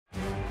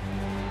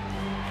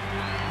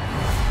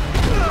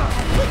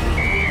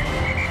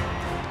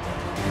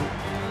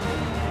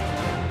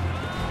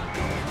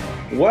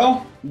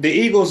Well, the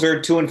Eagles are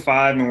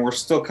 2-5, and we're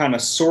still kind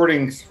of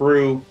sorting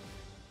through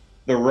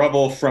the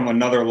rubble from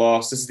another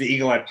loss. This is the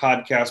Eagle Eye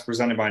Podcast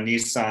presented by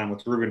Nissan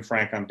with Ruben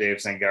Frank. I'm Dave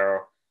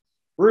Zangaro.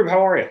 Rube,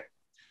 how are you?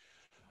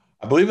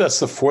 I believe that's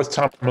the fourth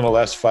time in the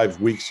last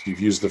 5 weeks you've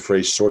used the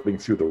phrase sorting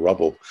through the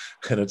rubble.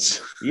 And it's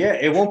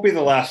it won't be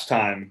the last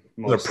time.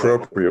 An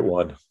appropriate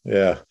one.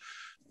 Yeah.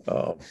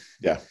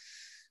 Yeah.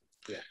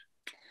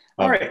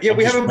 All right. Yeah,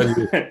 we have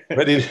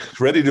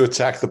ready to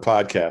attack the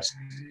podcast.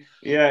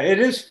 Yeah, it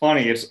is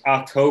funny. It's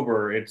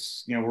October.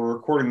 We're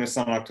recording this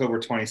on October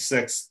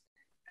 26th.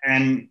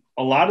 And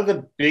a lot of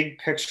the big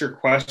picture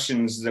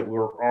questions that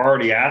we're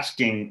already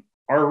asking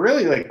are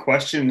really like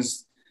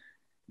questions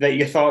that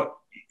you thought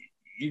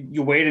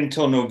you wait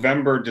until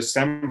November,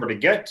 December to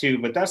get to,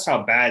 but that's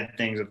how bad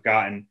things have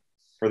gotten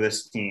for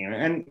this team.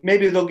 And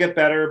maybe they'll get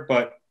better,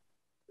 but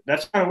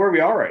that's kind of where we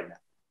are right now.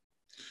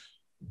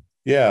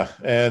 Yeah.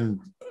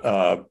 And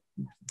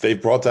they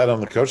brought that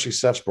on, the coaching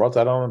staff's brought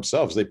that on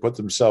themselves. They put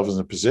themselves in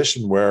a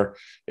position where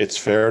it's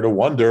fair to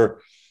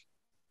wonder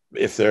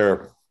if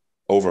they're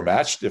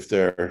overmatched, if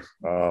they're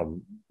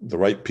the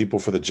right people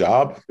for the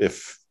job,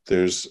 if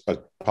there's a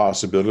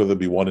possibility they'll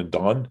be one and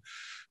done.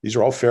 These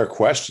are all fair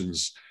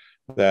questions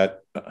that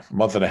a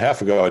month and a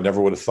half ago I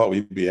never would have thought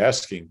we'd be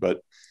asking,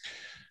 but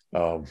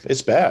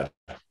it's bad.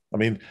 I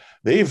mean,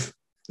 they've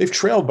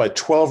trailed by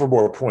 12 or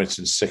more points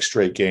in 6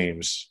 straight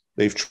games.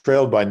 They've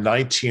trailed by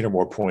 19 or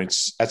more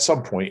points at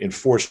some point in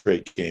 4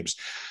 straight games.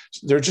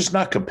 They're just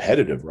not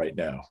competitive right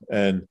now.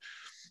 And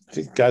I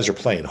think guys are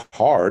playing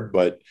hard,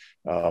 but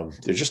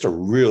they're just a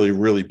really,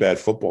 really bad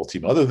football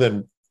team. Other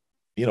than,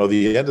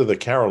 the end of the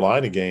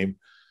Carolina game,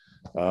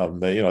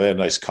 they had a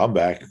nice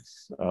comeback.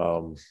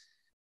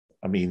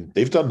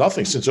 They've done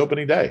nothing since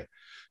opening day.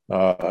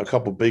 A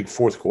couple big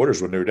fourth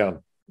quarters when they were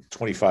down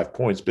 25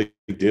 points, big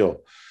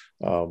deal.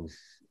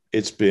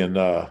 It's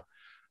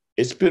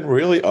been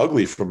really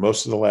ugly for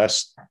most of the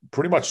last,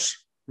 pretty much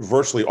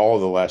virtually all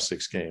of the last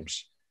 6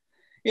 games.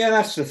 Yeah,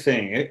 that's the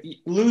thing.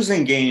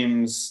 Losing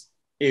games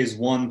is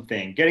one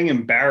thing. Getting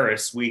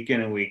embarrassed week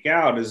in and week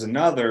out is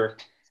another.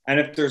 And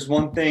if there's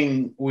one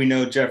thing we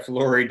know Jeff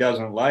Lurie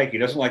doesn't like, he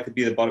doesn't like to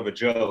be the butt of a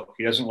joke.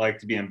 He doesn't like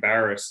to be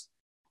embarrassed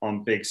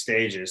on big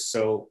stages.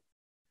 So,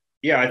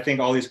 yeah, I think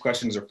all these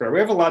questions are fair. We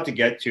have a lot to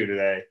get to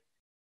today.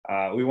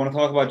 We want to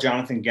talk about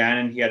Jonathan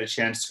Gannon. He had a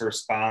chance to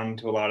respond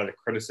to a lot of the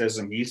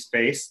criticism he's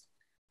faced.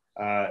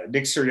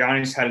 Nick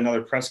Sirianni's had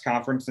another press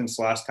conference since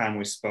last time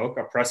we spoke,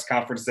 a press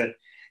conference that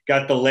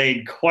got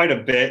delayed quite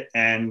a bit.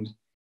 And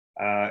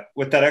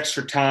with that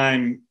extra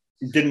time,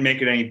 didn't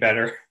make it any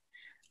better.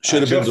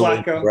 Should have been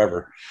delayed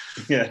forever.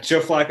 Yeah,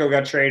 Joe Flacco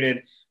got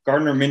traded.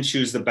 Gardner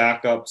Minshew is the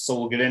backup. So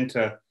we'll get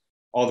into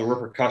all the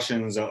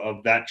repercussions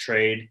of that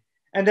trade.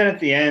 And then at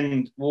the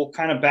end, we'll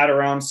kind of bat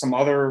around some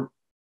other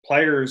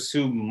players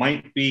who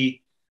might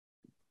be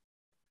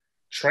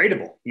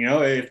tradable.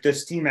 If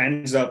this team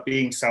ends up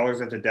being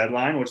sellers at the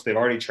deadline, which they've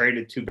already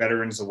traded 2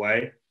 veterans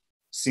away,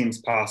 seems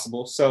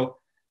possible. So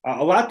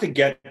a lot to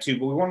get to,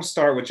 but we want to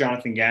start with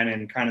Jonathan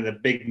Gannon. Kind of the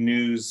big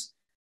news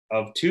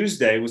of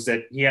Tuesday was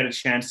that he had a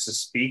chance to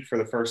speak for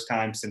the first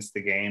time since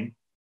the game.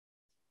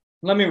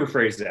 Let me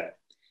rephrase that.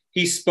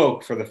 He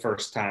spoke for the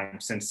first time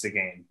since the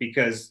game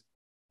because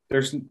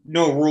there's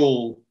no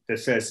rule that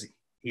says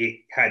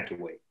he had to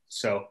wait.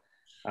 So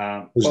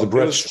the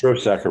Brett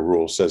Strosacker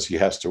rule says he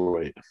has to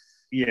wait.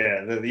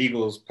 Yeah, the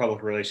Eagles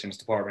public relations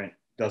department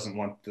doesn't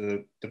want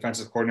the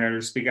defensive coordinator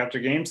to speak after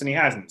games, and he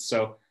hasn't.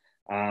 So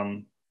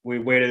we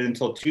waited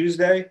until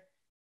Tuesday.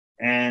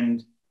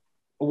 And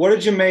what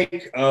did you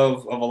make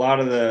of a lot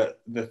of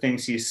the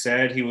things he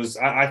said? He was,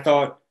 I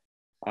thought,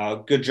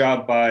 good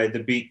job by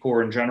the beat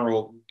corps in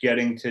general,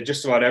 getting to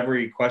just about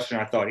every question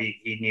I thought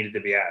he needed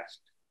to be asked.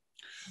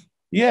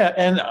 Yeah,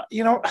 and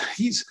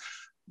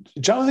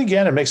Jonathan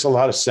Gannon makes a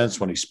lot of sense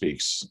when he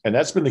speaks, and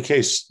that's been the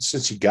case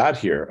since he got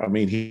here. I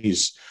mean,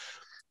 he's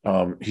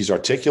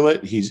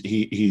articulate. He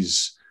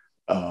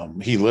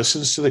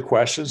listens to the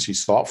questions.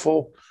 He's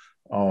thoughtful,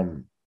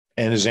 and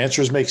his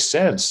answers make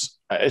sense.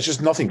 It's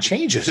just nothing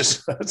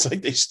changes. It's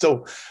like they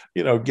still,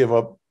 give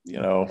up,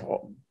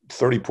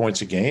 30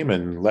 points a game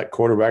and let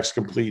quarterbacks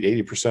complete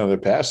 80% of their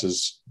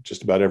passes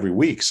just about every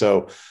week.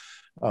 So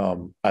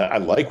I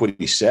like what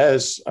he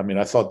says. I mean,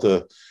 I thought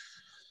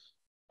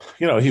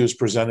he was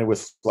presented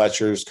with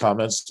Fletcher's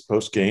comments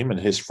post game and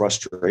his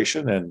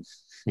frustration. And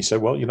he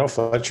said, well,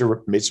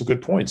 Fletcher made some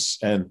good points.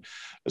 And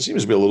there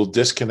seems to be a little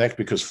disconnect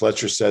because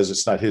Fletcher says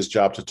it's not his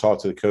job to talk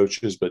to the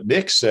coaches. But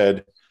Nick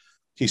said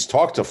he's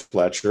talked to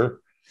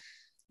Fletcher,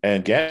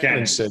 and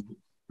Gannon said,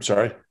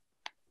 sorry.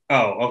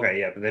 Oh, okay.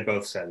 Yeah. But they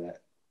both said that.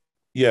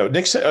 Yeah.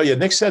 Nick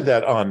said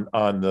that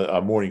on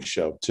the morning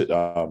show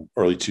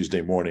early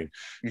Tuesday morning.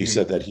 Mm-hmm. He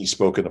said that he's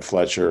spoken to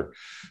Fletcher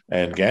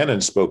and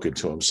Gannon's spoken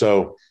to him.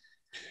 So,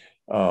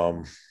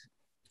 look,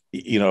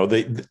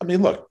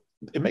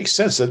 it makes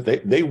sense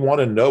that they want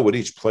to know what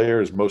each player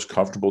is most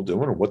comfortable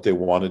doing and what they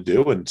want to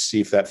do and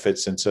see if that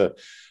fits into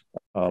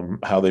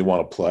how they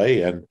want to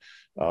play. And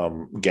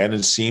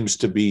Gannon seems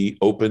to be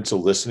open to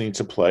listening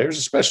to players,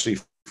 especially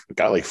a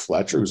guy like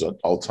Fletcher, who's an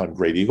all-time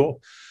great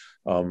Eagle.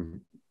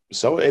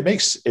 So it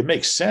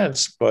makes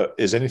sense, but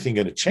is anything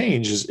going to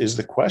change is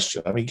the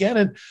question. I mean,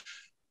 Gannon,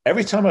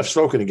 every time I've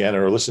spoken to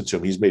Gannon or listened to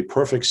him, he's made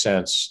perfect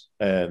sense.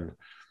 And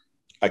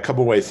I come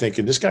away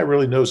thinking this guy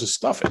really knows his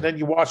stuff. And then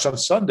you watch on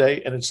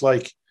Sunday and it's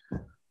like,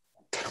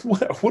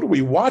 what are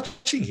we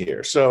watching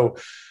here? So,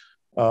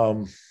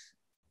 a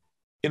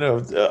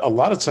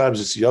lot of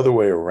times it's the other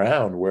way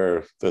around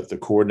where the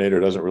coordinator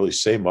doesn't really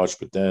say much,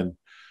 but then,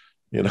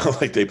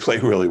 like they play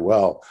really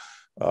well.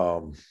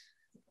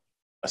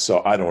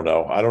 So I don't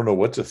know. I don't know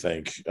what to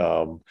think.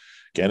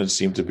 Gannon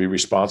seemed to be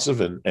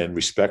responsive and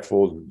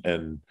respectful.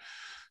 And,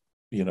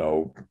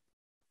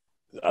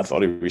 I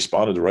thought he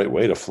responded the right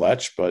way to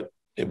Fletch, but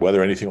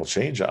whether anything will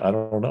change, I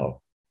don't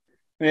know.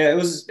 Yeah, it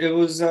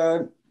was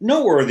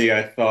noteworthy,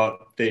 I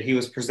thought, that he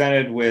was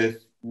presented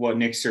with what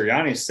Nick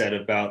Sirianni said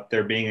about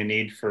there being a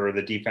need for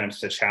the defense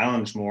to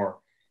challenge more.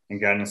 And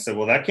Gannon said,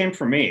 well, that came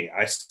from me.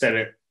 I said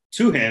it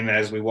to him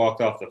as we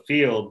walked off the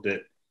field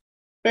that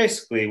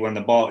basically when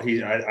the ball,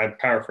 I'm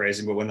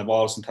paraphrasing, but when the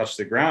ball doesn't touch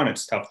the ground,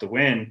 it's tough to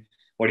win.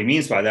 What he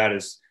means by that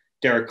is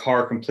Derek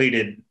Carr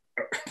completed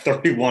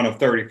 31 of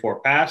 34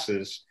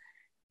 passes,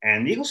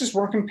 and the Eagles just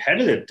weren't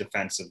competitive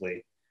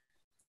defensively.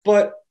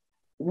 But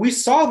we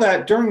saw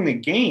that during the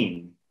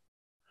game.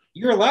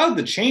 You're allowed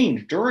to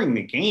change during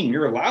the game.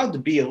 You're allowed to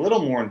be a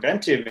little more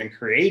inventive and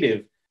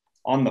creative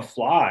on the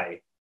fly.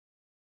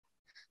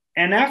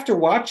 And after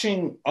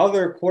watching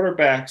other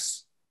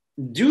quarterbacks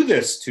do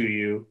this to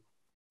you,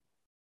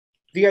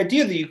 the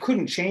idea that you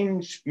couldn't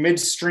change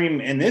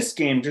midstream in this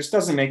game just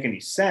doesn't make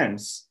any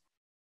sense.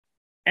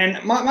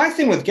 And my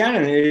thing with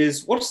Gannon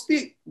is what's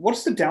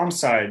the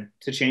downside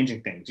to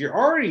changing things? You're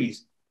already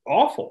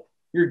awful.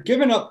 You're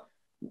giving up,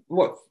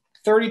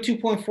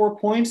 32.4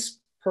 points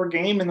per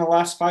game in the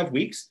last 5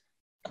 weeks?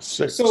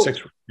 Six,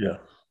 yeah.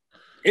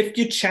 If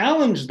you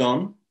challenge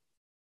them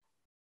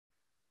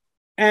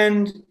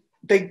and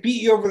they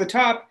beat you over the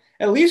top,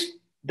 at least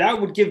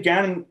that would give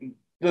Gannon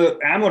the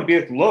ammo to be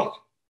like, look,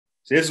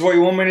 this is what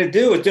you want me to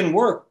do. It didn't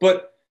work.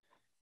 But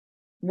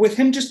with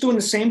him just doing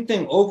the same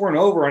thing over and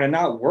over and it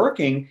not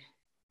working,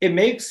 it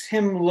makes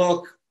him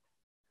look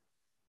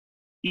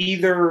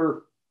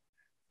either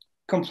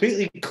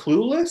completely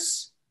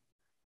clueless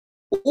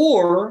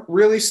or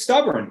really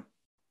stubborn.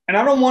 And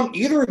I don't want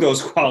either of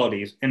those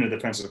qualities in a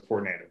defensive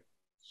coordinator.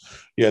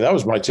 Yeah, that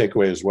was my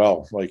takeaway as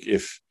well. Like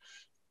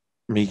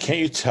can't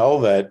you tell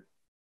that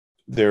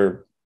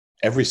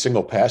every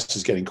single pass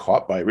is getting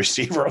caught by a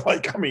receiver?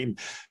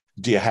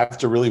 Do you have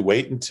to really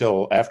wait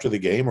until after the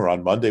game or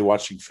on Monday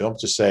watching film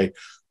to say,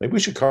 maybe we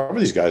should cover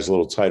these guys a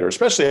little tighter,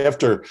 especially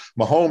after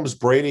Mahomes,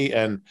 Brady,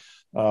 and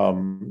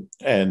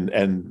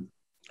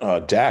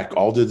Dak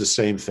all did the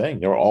same thing.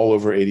 They were all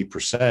over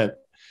 80%.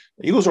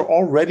 The Eagles are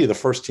already the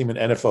first team in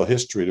NFL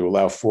history to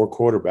allow 4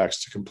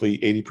 quarterbacks to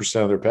complete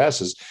 80% of their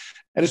passes.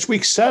 And it's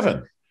week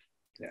 7.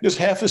 Yeah. There's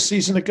half a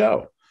season to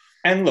go.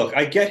 And look,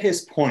 I get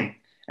his point.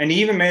 And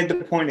he even made the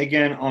point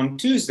again on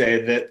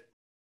Tuesday that,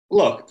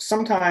 look,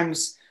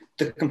 sometimes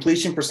the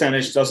completion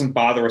percentage doesn't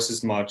bother us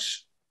as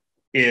much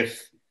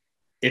if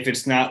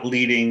it's not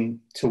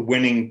leading to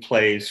winning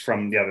plays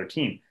from the other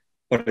team.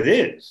 But it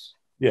is.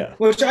 Yeah.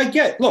 Which I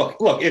get. Look,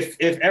 if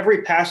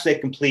every pass they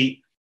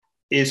complete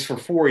is for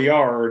 4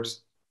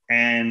 yards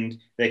and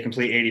they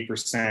complete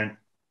 80%,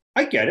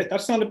 I get it.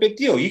 That's not a big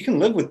deal. You can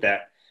live with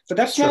that. But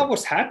that's not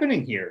what's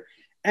happening here.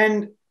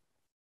 And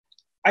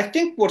I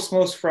think what's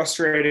most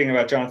frustrating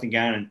about Jonathan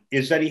Gannon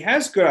is that he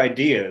has good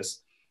ideas,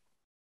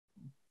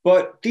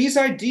 but these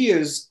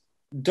ideas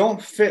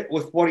don't fit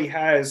with what he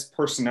has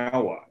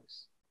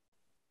personnel-wise.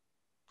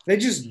 They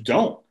just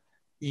don't.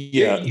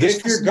 Yeah.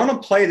 If you're going to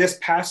play this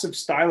passive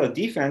style of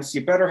defense,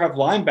 you better have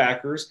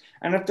linebackers.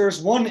 And if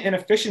there's one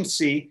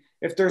inefficiency,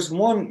 if there's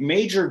one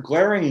major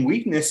glaring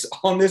weakness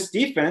on this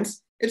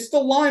defense, it's the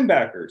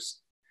linebackers.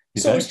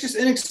 So it's just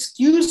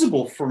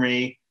inexcusable for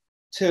me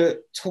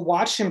to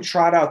watch him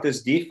trot out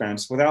this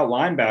defense without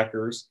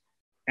linebackers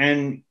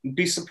and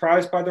be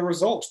surprised by the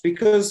results,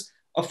 because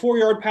a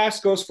 4-yard pass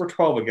goes for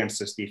 12 against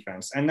this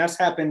defense. And that's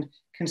happened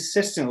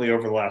consistently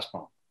over the last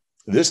month.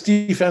 This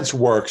defense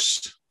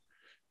works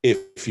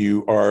if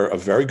you are a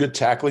very good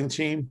tackling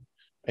team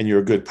and you're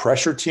a good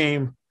pressure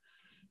team,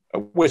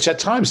 which at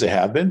times they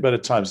have been, but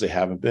at times they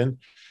haven't been.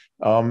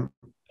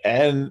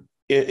 And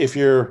if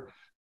you're,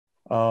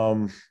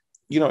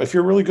 if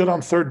you're really good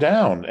on third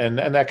down, and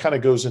that kind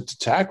of goes into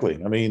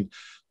tackling. I mean,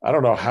 I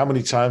don't know how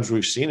many times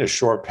we've seen a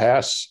short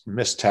pass,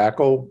 miss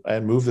tackle,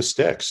 and move the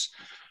sticks.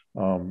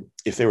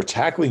 If they were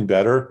tackling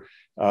better,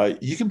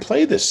 you can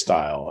play this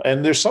style.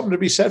 And there's something to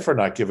be said for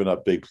not giving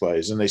up big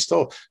plays. And they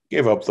still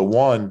gave up the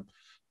one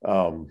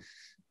on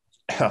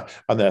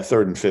that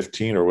 3rd and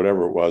 15 or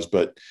whatever it was.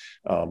 But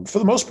for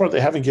the most part,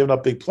 they haven't given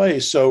up big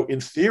plays. So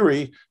in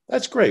theory,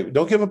 that's great.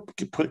 Don't give up,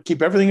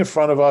 keep everything in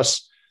front of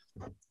us,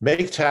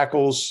 make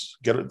tackles,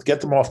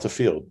 get them off the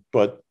field.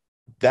 But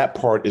that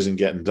part isn't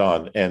getting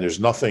done. And there's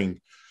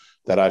nothing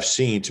that I've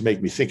seen to make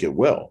me think it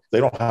will. They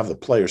don't have the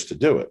players to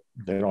do it.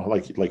 They don't,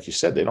 like you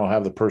said, they don't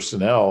have the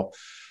personnel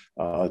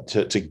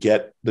to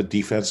get the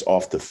defense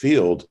off the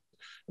field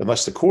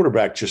unless the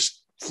quarterback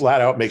just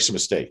flat out makes a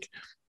mistake.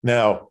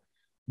 Now,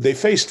 they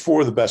faced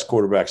four of the best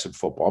quarterbacks in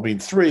football. I mean,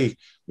 three,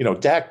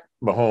 Dak,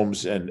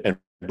 Mahomes, and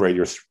Brady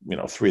are,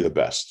 three of the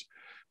best.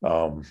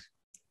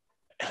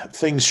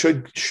 Things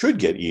should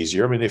get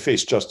easier. I mean, they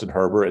faced Justin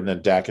Herbert and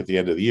then Dak at the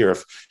end of the year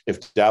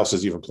if Dallas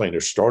is even playing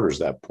their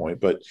starters at that point.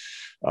 But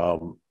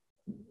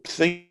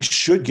things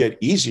should get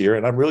easier,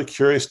 and I'm really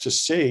curious to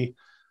see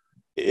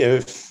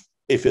if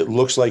it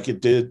looks like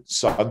it did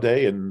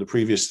Sunday and the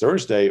previous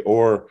Thursday,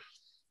 or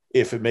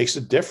if it makes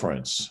a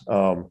difference.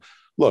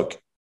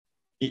 Look,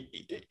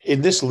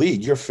 in this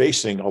league, you're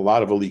facing a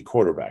lot of elite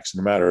quarterbacks,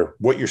 no matter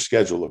what your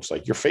schedule looks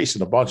like. You're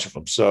facing a bunch of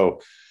them. So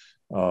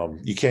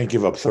you can't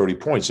give up 30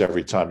 points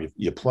every time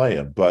you play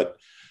them. But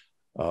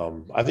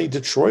I think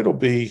Detroit will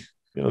be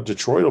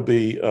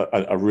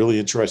a really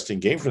interesting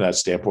game from that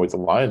standpoint. The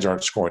Lions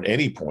aren't scoring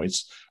any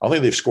points. I don't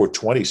think they've scored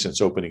 20 since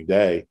opening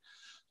day.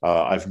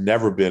 I've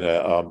never been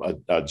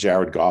a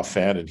Jared Goff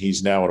fan, and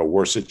he's now in a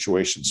worse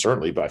situation,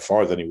 certainly by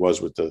far, than he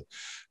was with the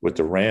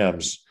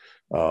Rams.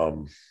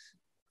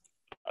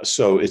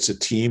 So it's a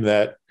team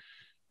that,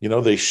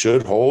 they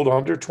should hold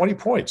under 20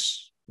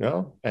 points,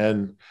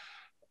 and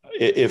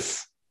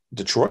if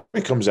Detroit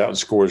comes out and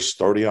scores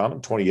 30 on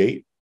them,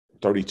 28,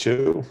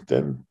 32,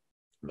 then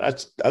I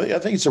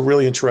think it's a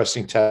really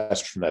interesting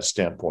test from that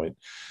standpoint.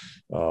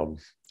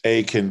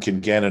 A, can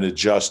Gannon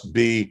adjust?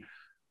 B,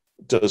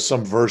 does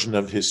some version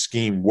of his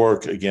scheme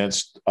work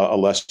against a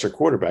lesser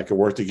quarterback? It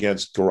worked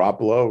against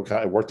Garoppolo.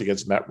 It worked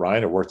against Matt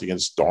Ryan. It worked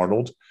against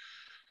Darnold.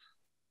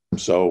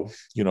 So,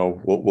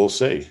 we'll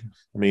see.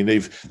 I mean,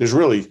 they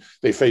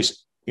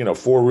faced,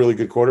 four really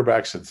good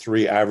quarterbacks and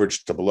three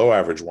average to below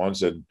average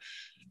ones, and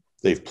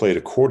they've played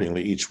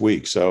accordingly each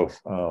week. So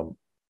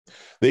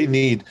they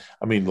need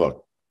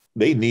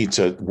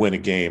to win a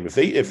game. If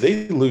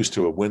they lose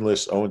to a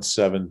winless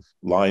 0-7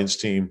 Lions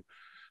team,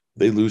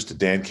 they lose to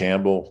Dan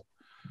Campbell,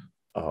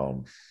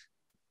 then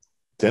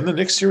the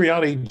Nick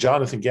Sirianni,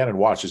 Jonathan Gannon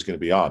watch is going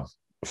to be on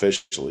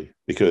officially,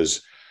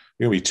 because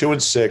you're going to be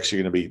 2-6.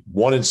 You're going to be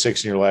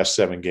 1-6 in your last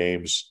 7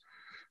 games,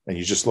 and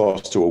you just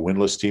lost to a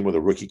winless team with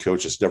a rookie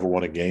coach that's never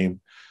won a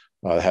game,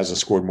 hasn't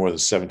scored more than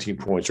 17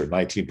 points or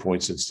 19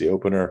 points since the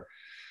opener.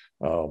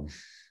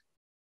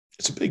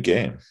 It's a big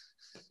game.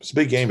 It's a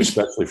big game,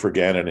 especially for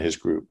Gannon and his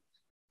group.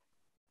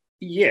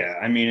 Yeah,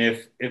 I mean,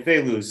 if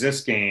they lose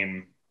this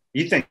game,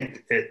 you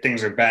think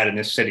things are bad in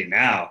this city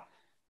now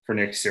for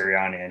Nick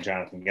Sirianni and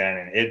Jonathan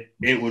Gannon.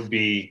 It would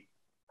be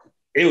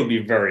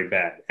very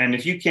bad. And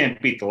if you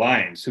can't beat the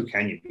Lions, who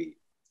can you beat?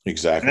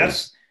 Exactly.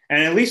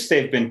 And at least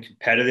they've been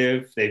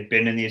competitive. They've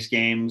been in these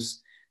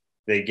games.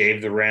 They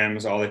gave the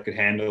Rams all they could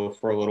handle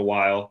for a little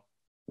while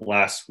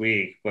last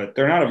week, but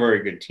they're not a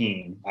very good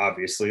team.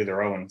 Obviously, they're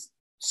 0-6,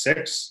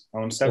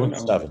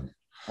 0-7,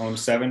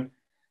 0-7.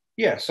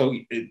 Yeah, so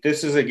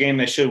this is a game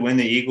they should win.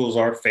 The Eagles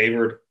are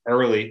favored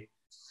early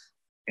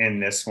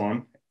in this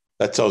one.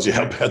 That tells you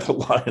how bad the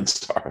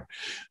Lions are.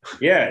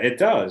 Yeah, it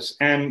does.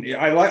 And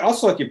I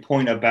also like your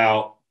point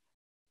about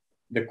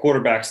the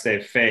quarterbacks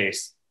they've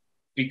faced,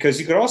 because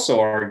you could also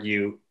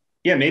argue,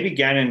 yeah, maybe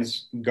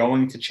Gannon's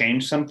going to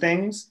change some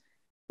things,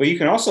 but you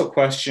can also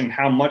question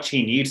how much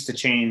he needs to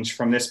change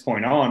from this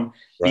point on,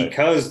 right?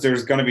 Because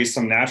there's going to be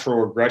some natural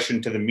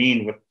regression to the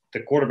mean with the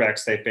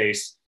quarterbacks they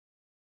face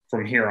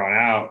from here on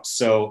out.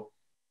 So,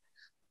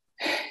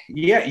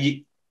 yeah,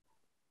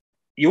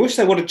 you wish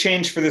they would have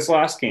changed for this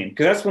last game,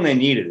 because that's when they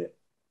needed it.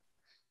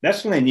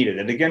 That's when they needed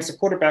it against a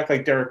quarterback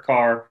like Derek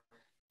Carr,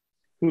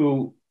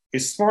 who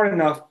is smart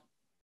enough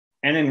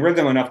and in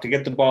rhythm enough to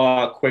get the ball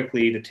out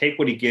quickly, to take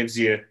what he gives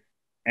you,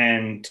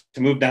 and to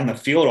move down the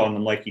field on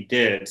them like he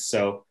did.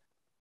 So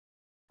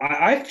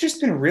I've just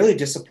been really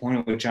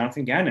disappointed with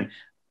Jonathan Gannon.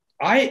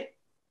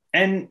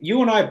 And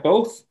you and I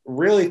both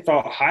really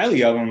thought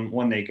highly of him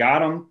when they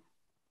got him.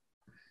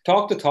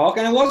 Talk the talk.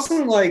 And it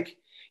wasn't like,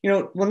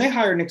 when they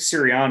hired Nick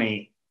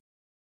Sirianni,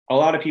 a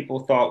lot of people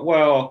thought,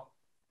 well,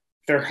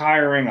 they're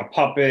hiring a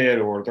puppet,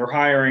 or they're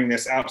hiring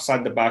this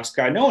outside the box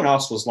guy. No one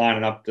else was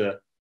lining up to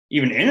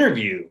even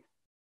interview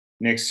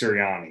Nick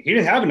Sirianni. He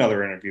didn't have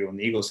another interview when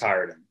the Eagles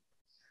hired him.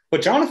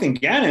 But Jonathan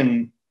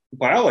Gannon,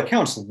 by all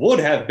accounts, would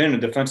have been a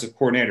defensive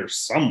coordinator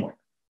somewhere.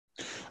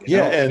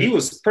 And he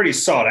was pretty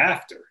sought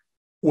after.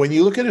 When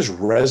you look at his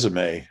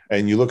resume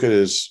and you look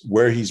at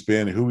where he's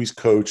been, who he's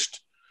coached,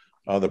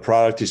 the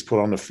product he's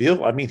put on the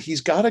field, I mean,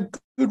 he's got a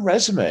good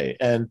resume.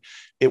 And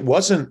it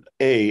wasn't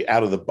a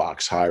out of the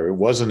box hire. It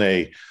wasn't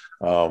a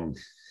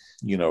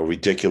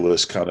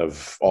ridiculous kind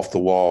of off the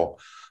wall.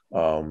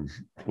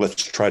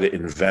 Let's try to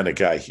invent a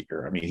guy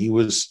here. I mean, he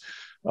was.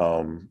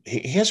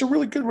 He has a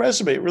really good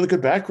resume, really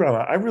good background.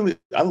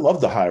 I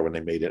love the hire when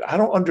they made it. I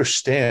don't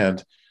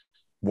understand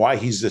why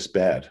he's this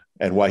bad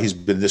and why he's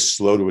been this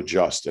slow to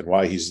adjust and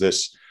why he's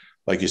this,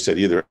 like you said,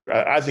 either.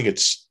 I think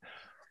it's,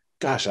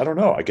 gosh, I don't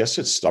know. I guess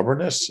it's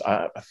stubbornness.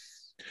 I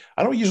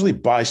don't usually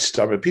buy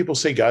stubborn. People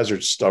say guys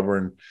are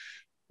stubborn.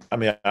 I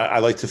mean, I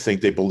like to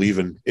think they believe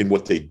in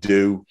what they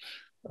do.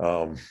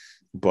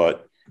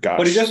 But gosh.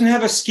 But he doesn't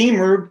have a scheme,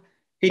 Rube.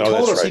 He Oh,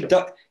 told that's us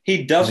right.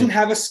 he doesn't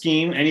have a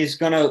scheme, and he's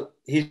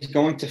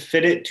going to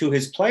fit it to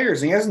his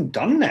players, and he hasn't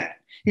done that.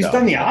 He's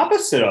done the No.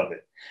 opposite of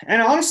it.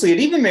 And honestly, it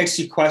even makes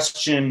you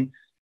question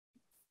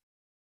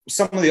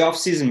some of the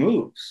offseason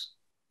moves.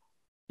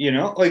 You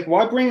know, like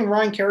why bring in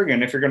Ryan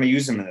Kerrigan if you're going to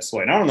use him in this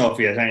way? And I don't know if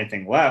he has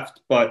anything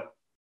left, but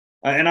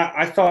and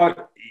I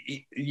thought,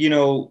 you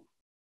know,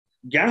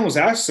 Gannon was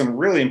asked some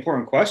really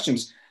important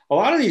questions. A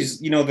lot of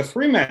these, you know, the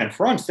three-man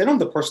fronts, they don't have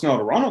the personnel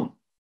to run them.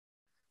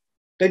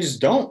 They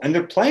just don't. And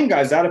they're playing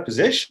guys out of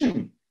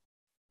position.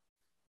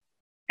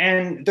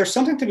 And there's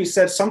something to be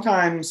said.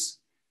 Sometimes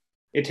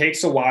it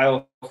takes a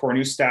while for a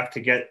new staff to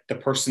get the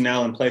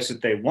personnel in place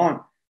that they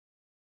want.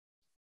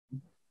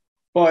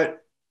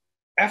 But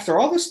after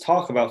all this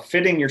talk about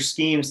fitting your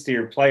schemes to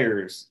your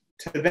players,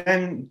 to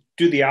then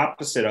do the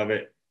opposite of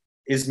it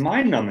is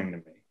mind-numbing to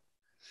me.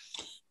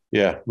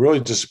 Yeah, really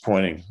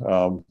disappointing.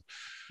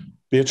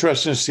 Be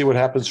interesting to see what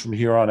happens from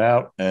here on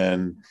out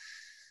and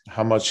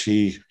how much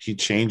he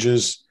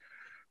changes.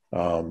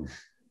 Yeah,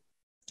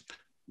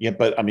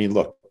 but I mean,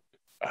 look,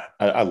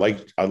 I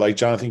like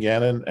Jonathan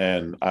Gannon,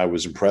 and I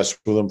was impressed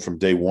with him from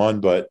day one.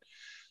 But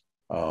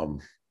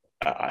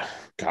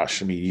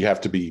gosh, I mean, you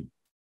have to be,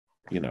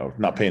 you know,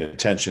 not paying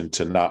attention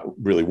to not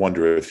really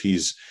wonder if he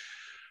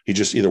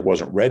just either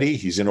wasn't ready,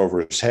 he's in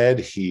over his head,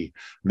 he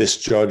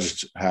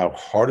misjudged how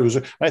hard it was.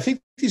 I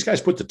think these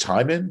guys put the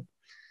time in.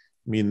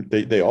 I mean,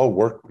 they all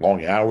work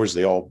long hours,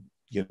 they all,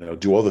 you know,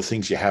 do all the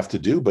things you have to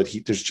do, but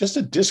there's just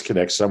a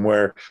disconnect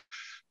somewhere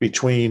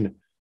between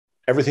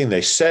everything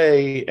they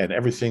say and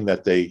everything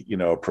that they, you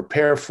know,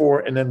 prepare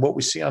for, and then what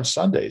we see on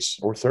Sundays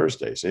or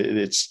Thursdays.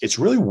 It's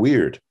really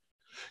weird.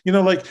 You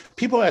know, like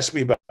people ask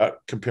me about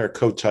compare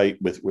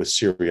Kotite with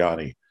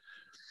Sirianni.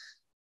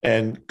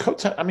 And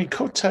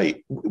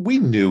Kotite, we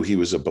knew he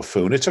was a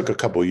buffoon. It took a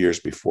couple of years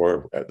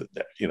before,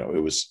 you know, it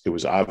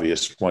was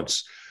obvious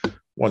once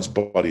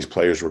Buddy's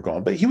players were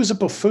gone. But he was a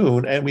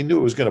buffoon, and we knew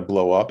it was going to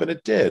blow up, and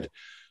it did.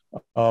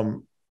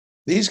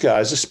 These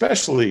guys,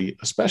 especially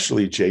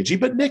JG,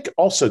 but Nick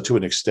also to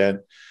an extent.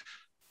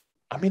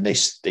 I mean, they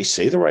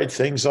say the right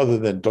things other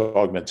than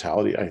dog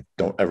mentality. I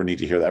don't ever need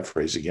to hear that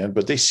phrase again,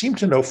 but they seem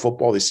to know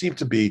football. They seem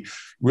to be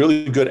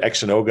really good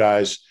X and O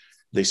guys.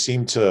 They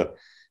seem to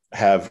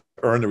have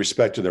earned the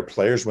respect of their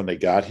players when they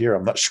got here.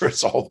 I'm not sure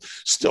it's all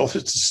still at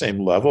the same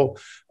level,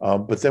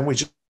 but then we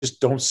just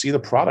don't see the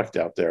product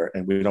out there,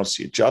 and we don't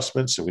see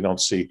adjustments, and we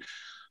don't see.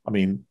 I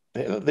mean,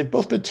 they've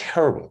both been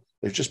terrible.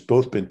 They've just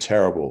both been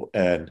terrible,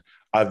 and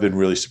I've been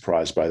really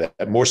surprised by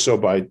that. More so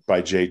by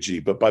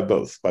JG, but by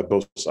both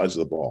sides of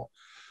the ball.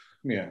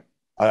 Yeah.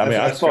 I mean,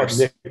 I thought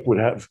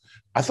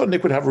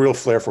Nick would have a real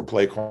flair for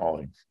play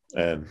calling,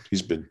 and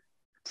he's been,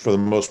 for the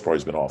most part,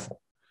 he's been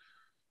awful.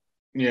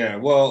 Yeah,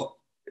 well,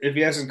 if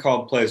he hasn't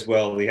called plays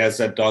well, he has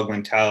that dog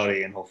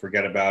mentality, and he'll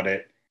forget about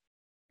it.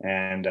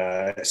 And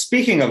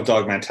speaking of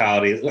dog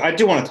mentality, I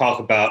do want to talk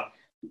about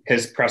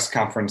his press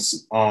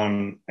conference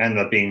ended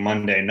up being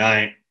Monday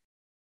night.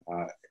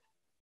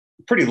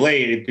 Pretty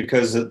late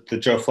because of the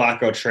Joe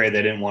Flacco trade.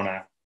 They didn't want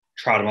to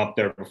trot him up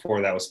there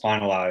before that was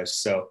finalized.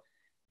 So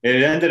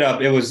it ended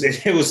up, it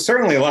was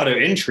certainly a lot of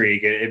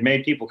intrigue. It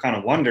made people kind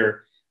of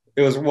wonder.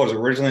 It was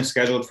originally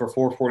scheduled for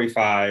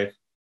 4:45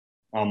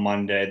 on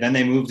Monday. Then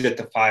they moved it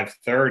to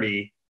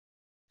 5:30.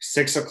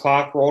 6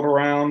 o'clock rolled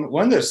around.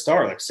 When did it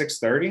start? Like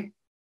 6:30?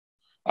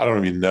 I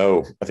don't even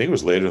know. I think it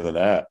was later than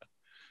that.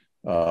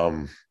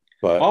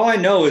 But all I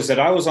know is that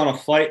I was on a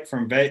flight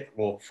from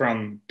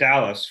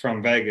Dallas,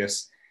 from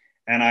Vegas,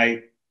 and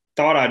I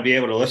thought I'd be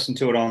able to listen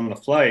to it on the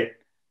flight.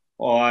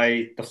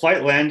 Well, the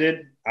flight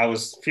landed. I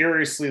was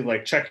furiously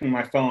like checking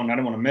my phone. I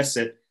didn't want to miss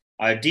it.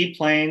 I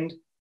deplaned.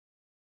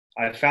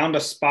 I found a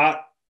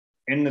spot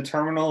in the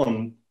terminal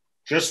and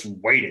just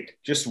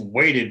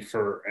waited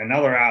for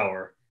another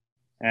hour.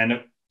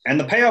 And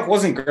the payoff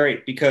wasn't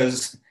great,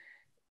 because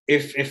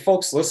if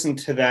folks listened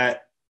to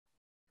that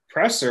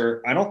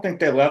presser, I don't think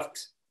they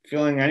left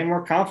feeling any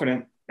more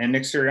confident in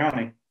Nick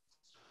Sirianni.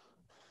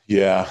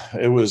 Yeah,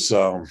 it was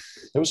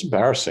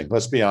embarrassing.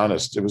 Let's be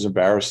honest. It was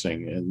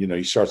embarrassing. And, you know,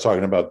 you start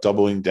talking about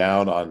doubling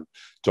down on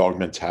dog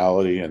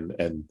mentality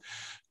and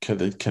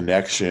the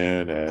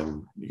connection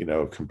and, you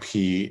know,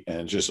 compete,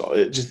 and just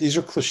these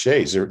are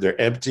cliches. They're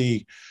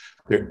empty,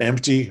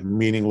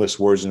 meaningless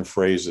words and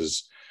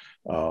phrases.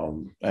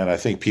 And I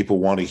think people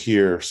want to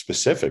hear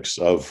specifics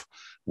of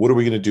what are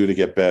we going to do to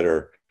get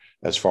better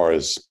as far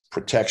as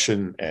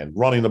protection and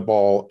running the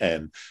ball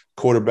and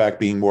quarterback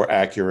being more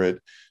accurate.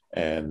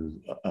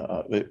 And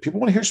people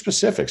want to hear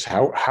specifics.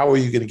 How are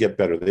you going to get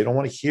better? They don't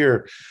want to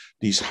hear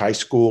these high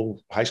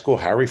school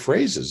Harry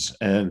phrases.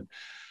 And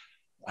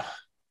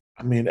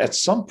I mean, at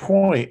some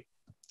point,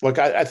 look,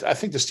 I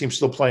think this team's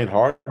still playing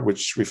hard,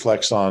 which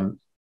reflects on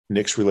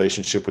Nick's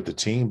relationship with the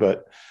team.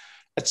 But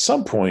at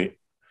some point,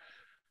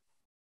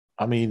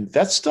 I mean,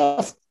 that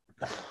stuff,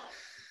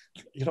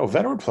 you know,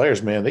 veteran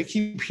players, man, they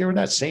keep hearing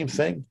that same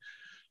thing,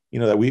 you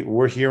know, that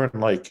we're hearing.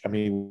 Like, I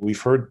mean,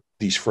 we've heard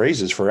these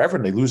phrases forever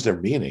and they lose their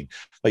meaning.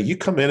 Like you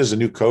come in as a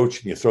new coach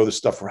and you throw this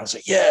stuff around,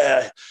 say,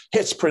 yeah,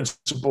 hits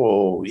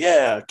principle,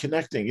 yeah,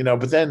 connecting,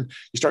 but then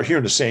you start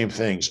hearing the same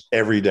things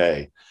every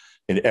day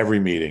in every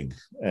meeting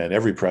and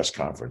every press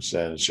conference,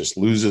 and it just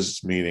loses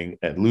its meaning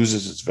and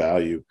loses its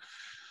value.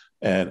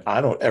 And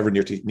I don't ever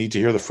need to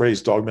hear the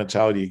phrase dog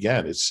mentality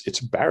again.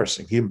 It's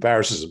embarrassing. He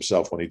embarrasses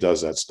himself when he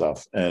does that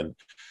stuff. And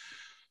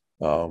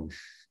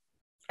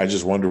I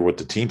just wonder what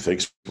the team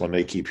thinks when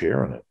they keep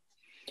hearing it.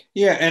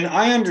 Yeah, and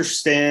I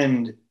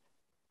understand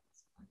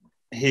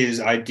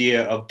his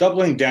idea of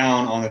doubling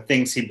down on the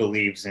things he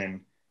believes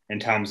in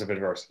times of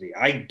adversity.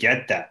 I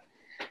get that.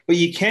 But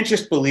you can't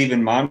just believe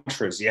in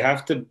mantras. You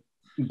have to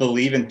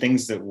believe in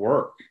things that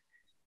work.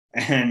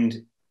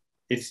 And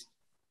if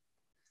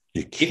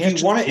you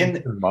want to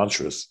in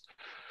mantras.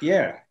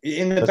 Yeah,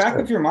 in the back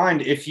of your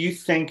mind, if you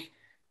think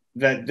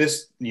that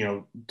this,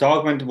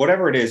 dogma,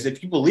 whatever it is,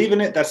 if you believe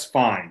in it, that's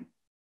fine.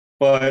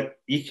 But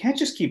you can't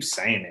just keep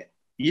saying it.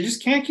 You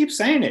just can't keep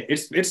saying it.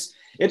 It's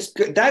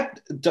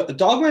that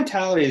dog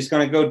mentality is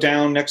going to go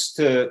down next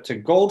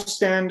to gold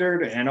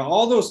standard and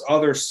all those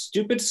other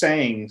stupid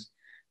sayings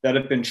that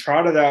have been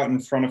trotted out in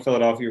front of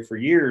Philadelphia for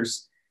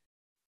years.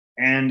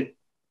 And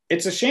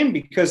it's a shame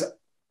because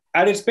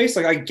at its base,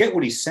 I get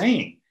what he's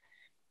saying.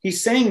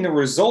 He's saying the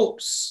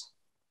results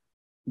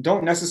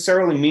don't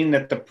necessarily mean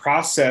that the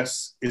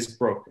process is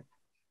broken.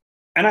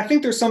 And I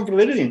think there's some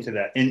validity into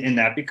that, in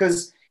that,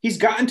 because he's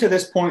gotten to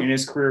this point in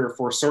his career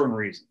for a certain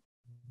reason.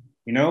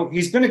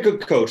 He's been a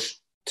good coach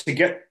to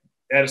get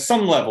at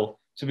some level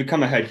to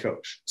become a head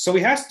coach. So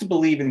he has to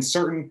believe in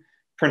certain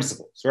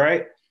principles,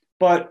 right?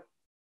 But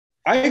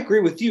I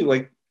agree with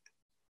you.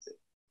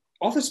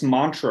 All this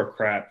mantra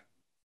crap,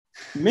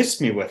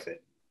 miss me with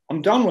it.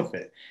 I'm done with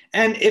it.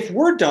 And if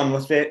we're done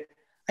with it,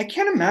 I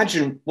can't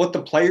imagine what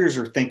the players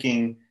are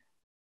thinking,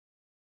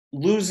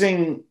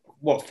 losing,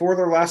 4 of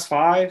their last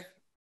 5?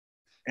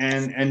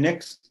 And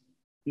Nick's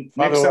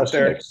up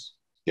there.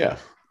 Yeah.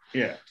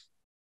 Yeah.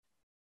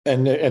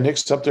 And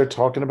Nick's up there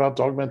talking about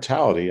dog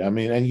mentality. I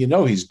mean, and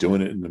he's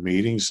doing it in the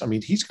meetings. I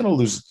mean, he's going to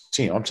lose the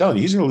team. I'm telling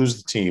you, he's going to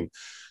lose the team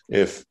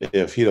if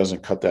he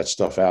doesn't cut that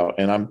stuff out.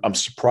 And I'm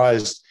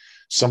surprised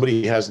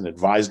somebody hasn't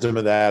advised him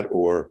of that,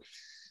 or,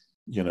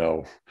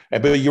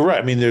 but you're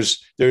right. I mean,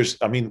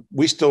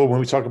 we still, when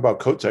we talk about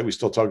Kotek, we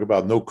still talk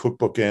about no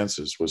cookbook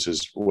answers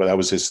that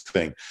was his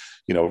thing.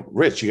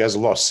 Rich, you guys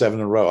have lost 7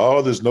 in a row.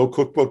 Oh, there's no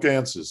cookbook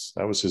answers.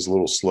 That was his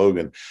little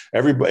slogan.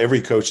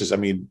 Every coach is,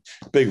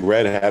 Big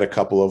Red had a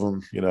couple of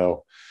them,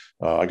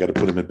 I got to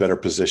put him in better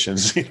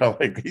positions. He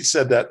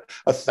said that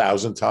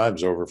 1,000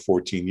 times over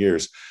 14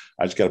 years.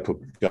 I just got to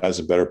put guys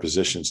in better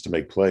positions to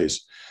make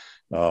plays.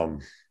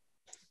 What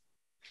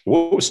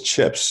was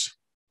Chips?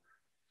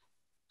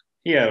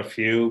 He had a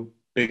few.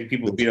 Big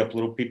people beat up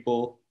little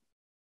people.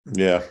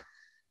 Yeah.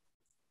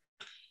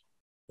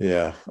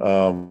 Yeah.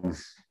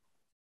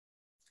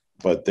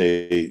 But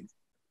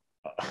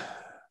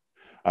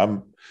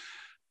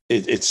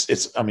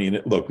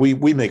look,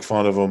 we make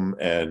fun of them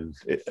and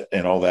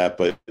all that,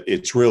 but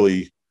it's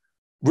really,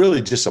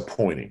 really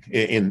disappointing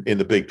in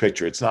the big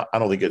picture. It's not, I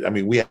don't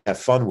think we have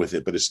fun with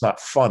it, but it's not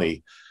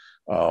funny.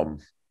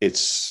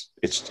 It's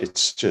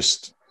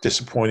just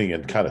disappointing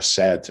and kind of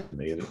sad to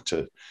me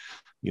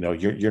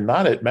you're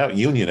not at Mount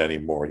Union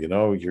anymore. This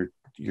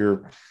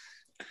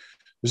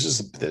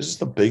is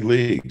the big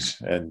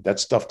leagues, and that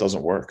stuff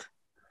doesn't work.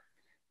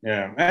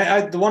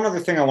 Yeah. The one other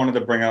thing I wanted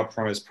to bring up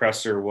from his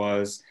presser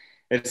was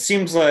it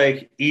seems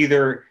like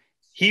either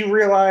he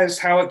realized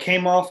how it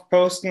came off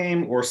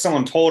postgame or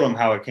someone told him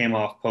how it came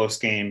off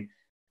postgame,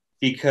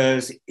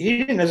 because he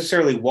didn't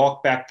necessarily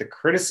walk back the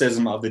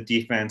criticism of the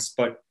defense,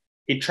 but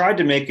he tried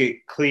to make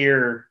it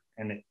clear,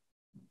 and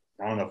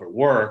I don't know if it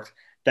worked,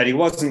 that he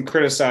wasn't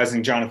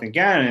criticizing Jonathan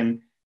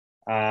Gannon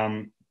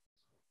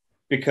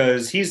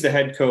because he's the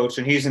head coach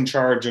and he's in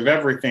charge of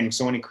everything.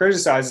 So when he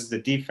criticizes the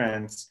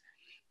defense,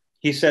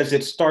 he says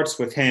it starts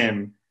with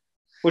him,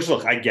 which,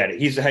 look, I get it.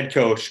 He's the head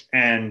coach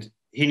and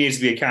he needs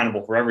to be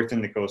accountable for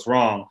everything that goes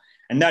wrong.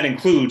 And that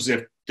includes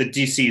if the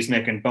DC is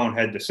making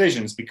bonehead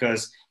decisions,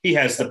 because he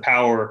has the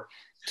power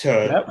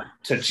to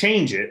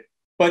change it.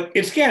 But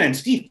it's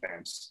Gannon's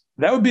defense.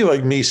 That would be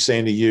like me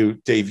saying to you,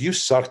 Dave, you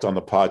sucked on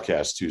the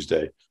podcast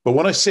Tuesday. But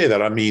when I say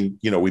that, I mean,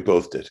 we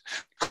both did.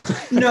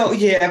 No,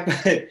 yeah,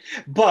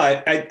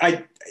 but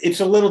I it's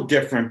a little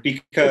different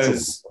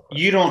because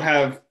you don't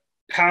have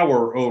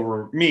power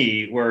over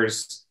me,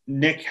 whereas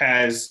Nick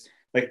has,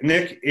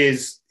 Nick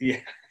is, yeah,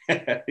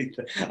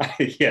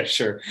 yeah,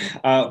 sure.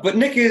 But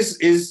Nick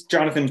is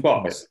Jonathan's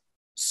boss.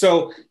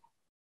 So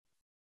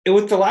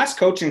with the last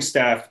coaching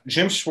staff,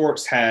 Jim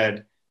Schwartz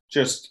had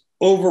just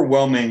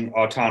overwhelming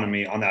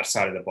autonomy on that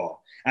side of the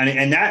ball.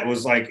 And that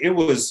was it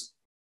was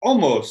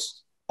almost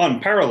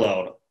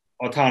unparalleled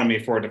autonomy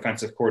for a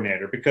defensive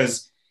coordinator,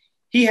 because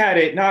he had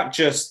it not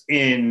just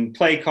in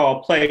play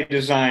call, play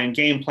design,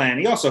 game plan.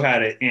 He also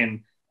had it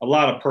in a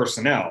lot of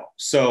personnel.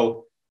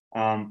 So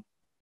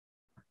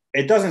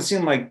it doesn't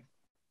seem like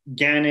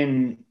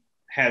Gannon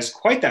has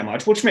quite that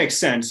much, which makes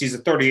sense. He's a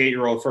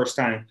 38-year-old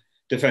first-time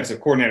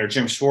defensive coordinator.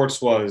 Jim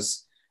Schwartz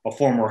was a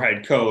former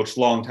head coach,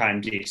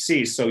 longtime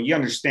DC. So you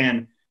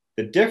understand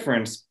the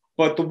difference.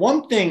 But the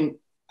one thing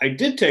I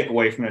did take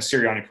away from the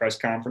Sirianni press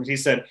conference, he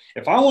said,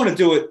 if I want to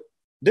do it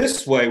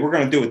this way, we're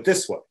going to do it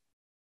this way.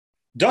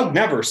 Doug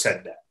never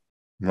said that.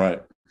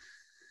 Right.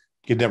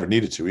 He never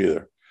needed to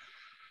either.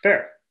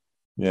 Fair.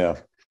 Yeah.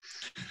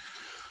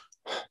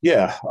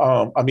 Yeah.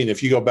 I mean,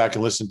 if you go back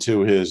and listen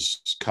to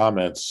his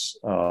comments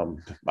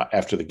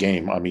after the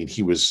game, I mean,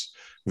 he was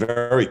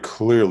very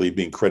clearly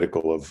being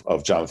critical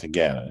of Jonathan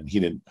Gannon. And he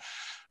didn't,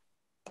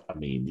 I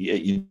mean,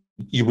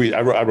 you read,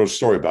 I wrote a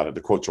story about it.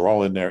 The quotes are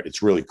all in there.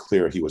 It's really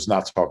clear he was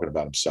not talking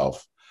about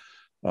himself.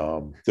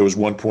 There was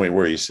one point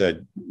where he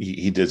said,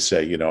 he did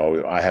say, you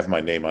know, I have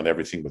my name on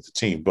everything with the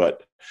team,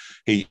 but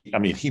he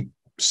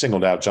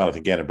singled out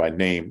Jonathan Gannon by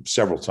name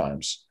several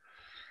times.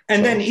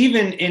 And then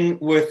even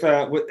with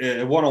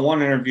a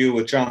one-on-one interview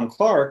with John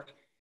Clark,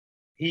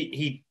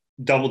 he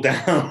doubled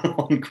down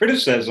on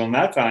criticism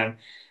that time.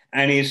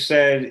 And he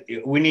said,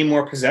 we need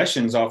more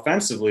possessions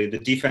offensively. The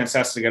defense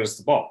has to get us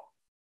the ball.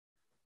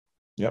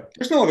 Yep.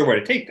 There's no other way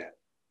to take that.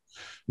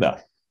 No,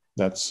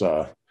 that's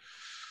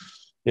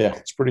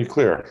it's pretty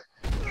clear.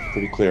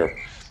 Pretty clear.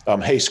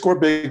 Hey, score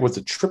big with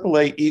the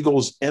AAA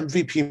Eagles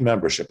MVP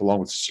membership,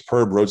 along with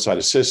superb roadside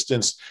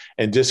assistance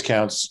and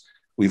discounts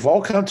we've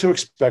all come to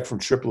expect from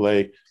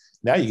AAA.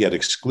 Now you get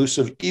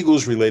exclusive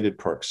Eagles-related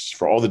perks.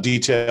 For all the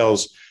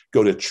details,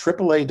 go to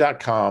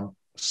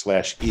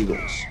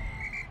AAA.com/Eagles.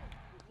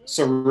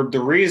 So the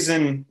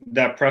reason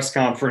that press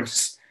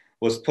conference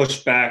was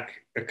pushed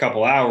back a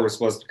couple hours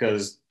was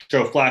because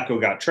Joe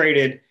Flacco got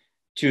traded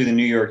to the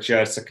New York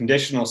Jets. A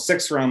conditional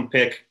 6th-round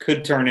pick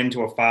could turn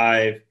into a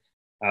 5,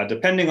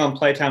 depending on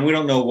playtime. We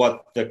don't know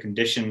what the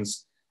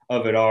conditions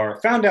of it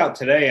are. Found out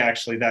today,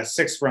 actually, that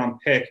 6th-round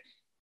pick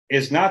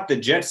is not the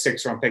Jets'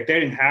 6th-round pick. They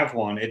didn't have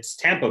one. It's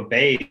Tampa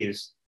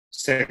Bay's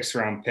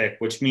 6th-round pick,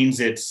 which means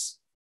it's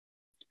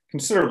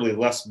considerably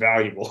less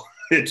valuable.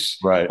 It's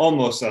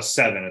almost a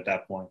 7 at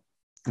that point.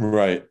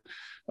 Right.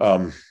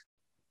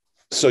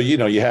 So, you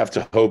know, you have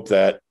to hope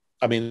that,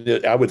 I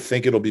mean, I would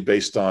think it'll be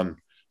based on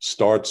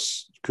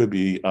starts, could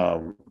be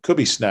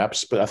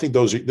snaps, but I think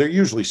they're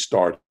usually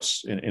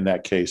starts in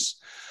that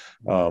case.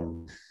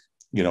 You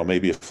know,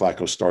 maybe if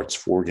Flacco starts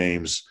 4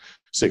 games,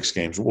 6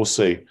 games, we'll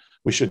see.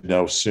 We should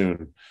know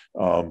soon.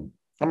 I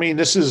mean,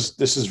 this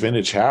is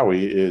vintage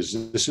Howie.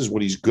 This is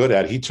what he's good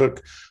at. He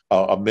took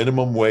a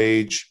minimum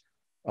wage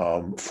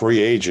free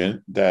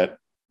agent that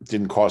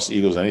didn't cost the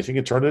Eagles anything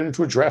and turned it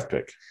into a draft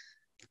pick.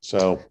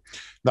 So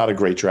not a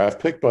great draft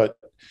pick, but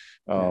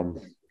I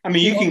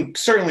mean, you can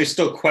certainly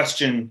still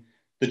question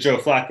the Joe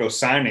Flacco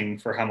signing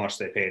for how much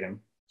they paid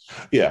him.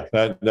 Yeah,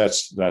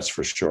 that's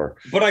for sure.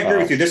 But I agree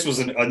with you. This was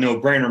a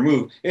no-brainer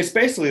move. It's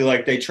basically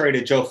like they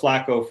traded Joe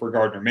Flacco for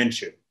Gardner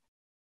Minshew.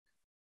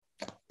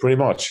 Pretty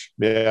much.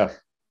 Yeah,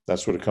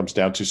 that's what it comes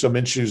down to. So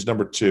Minshew's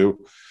number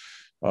 2.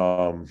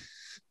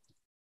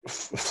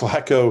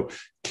 Flacco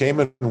came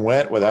and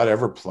went without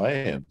ever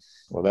playing,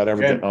 without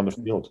ever getting on the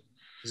field.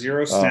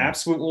 0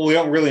 snaps. We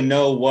don't really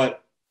know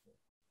what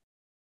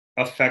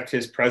effect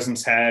his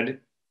presence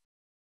had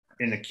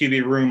in the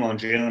QB room on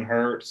Jalen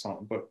Hurts,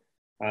 but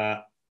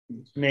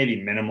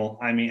maybe minimal.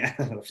 I mean,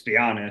 let's be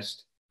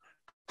honest.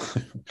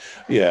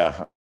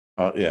 Yeah.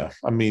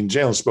 I mean,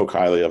 Jalen spoke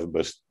highly of him,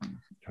 but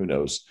who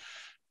knows?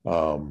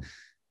 But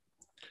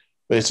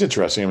it's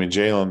interesting. I mean,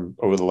 Jalen,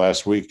 over the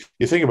last week,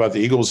 you think about the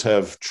Eagles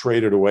have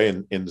traded away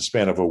in the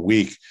span of a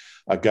week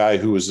a guy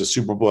who was a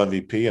Super Bowl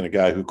MVP and a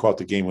guy who caught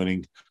the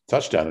game-winning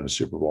touchdown in the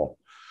Super Bowl.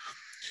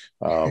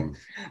 I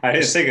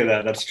didn't think of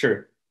that. That's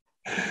true.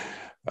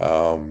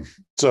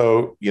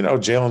 So, you know,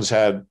 Jalen's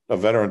had a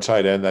veteran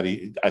tight end that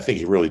I think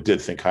he really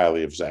did think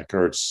highly of Zach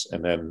Ertz,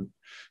 and then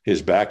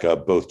his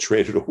backup both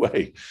traded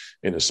away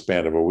in the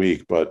span of a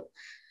week. But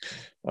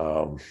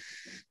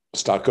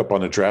stock up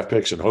on the draft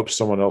picks and hope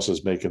someone else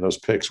is making those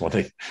picks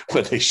when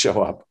they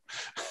show up.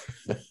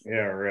 Yeah,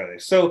 really.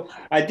 So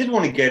I did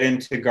want to get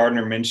into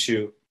Gardner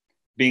Minshew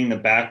being the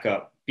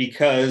backup,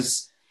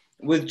 because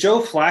with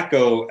Joe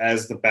Flacco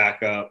as the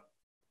backup,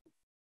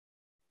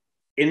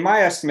 in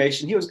my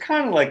estimation, he was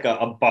kind of like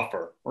a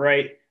buffer,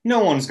 right?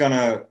 No one's going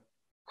to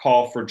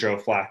call for Joe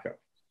Flacco.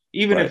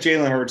 Even if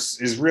Jalen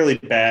Hurts is really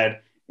bad,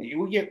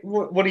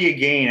 what do you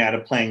gain out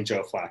of playing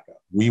Joe Flacco?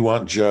 We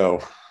want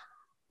Joe.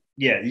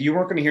 Yeah, you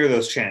weren't going to hear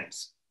those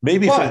chants.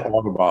 Maybe from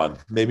Audubon,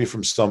 maybe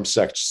from some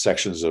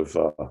sections of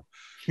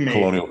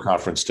Colonial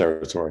Conference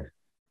territory.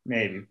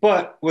 Maybe.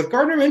 But with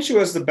Gardner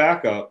Minshew as the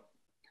backup,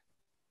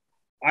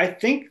 I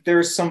think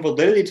there's some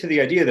validity to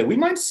the idea that we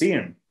might see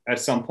him at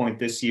some point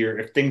this year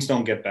if things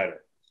don't get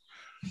better.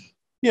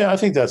 Yeah, I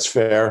think that's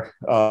fair.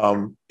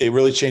 It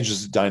really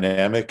changes the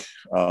dynamic.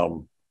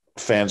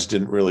 Fans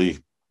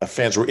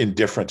were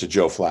indifferent to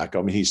Joe Flacco.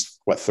 I mean, he's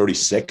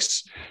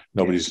 36.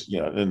 Nobody's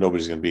going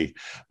to be.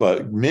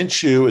 But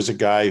Minshew is a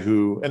guy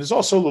who, and is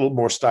also a little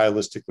more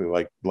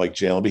stylistically like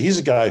Jalen, but he's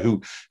a guy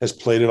who has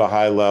played at a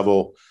high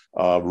level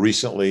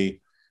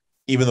recently.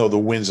 even though the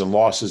wins and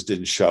losses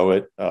didn't show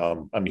it. I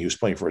mean, he was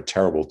playing for a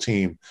terrible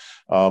team.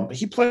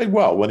 He played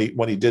well when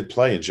he did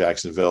play in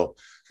Jacksonville,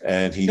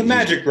 and the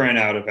magic ran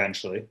out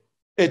eventually.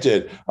 It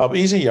did.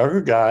 He's a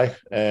younger guy,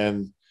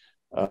 and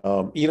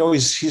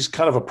he's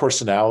kind of a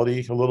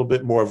personality, a little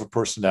bit more of a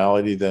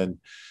personality than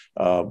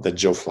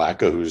Joe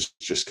Flacco, who's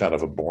just kind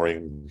of a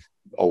boring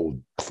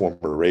old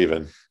former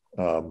Raven.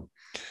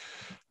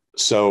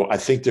 So I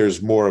think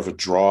there's more of a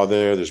draw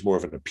there. There's more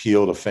of an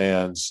appeal to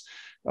fans.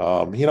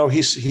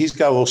 He's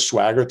got a little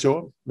swagger to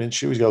him.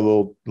 Minshew, he's got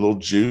a little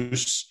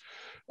juice.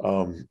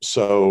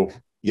 So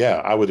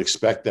yeah, I would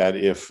expect that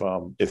if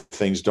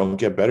things don't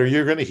get better,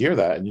 you're going to hear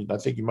that, and I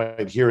think you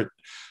might hear it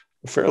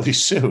fairly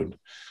soon.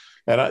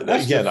 And I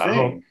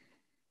don't.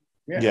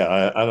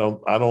 Yeah,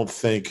 I don't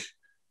think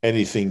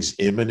anything's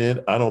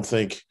imminent. I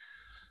think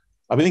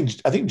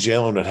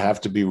Jalen would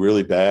have to be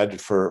really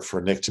bad for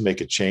Nick to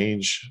make a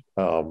change.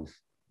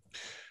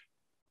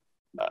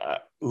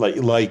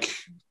 Like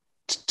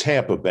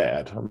Tampa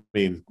bad. I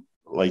mean,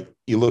 like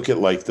you look at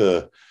like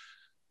the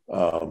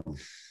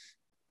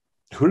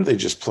who did they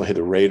just play?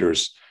 The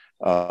Raiders.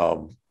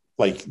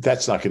 Like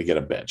that's not going to get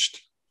him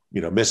benched.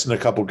 Missing a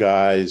couple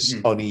guys,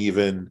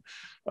 uneven,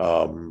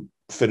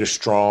 finish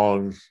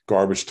strong,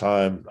 garbage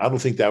time. I don't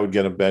think that would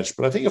get him benched,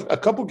 but I think a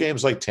couple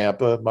games like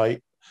Tampa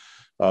might.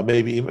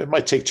 Maybe it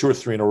might take 2 or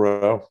 3 in a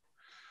row,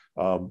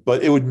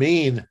 but it would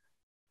mean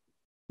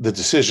the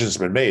decision's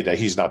been made that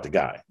he's not the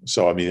guy.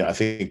 So, I mean, I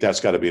think that's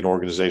got to be an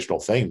organizational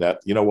thing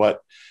that, you know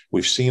what,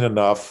 we've seen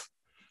enough.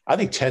 I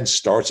think 10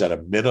 starts at a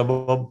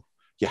minimum.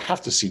 You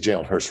have to see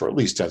Jalen Hurts for at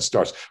least 10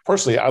 starts.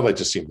 Personally, I'd like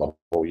to see him the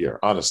whole year.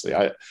 Honestly,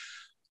 I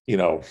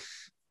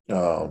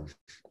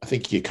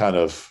think you kind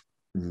of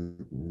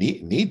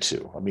need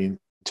to. I mean,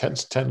 10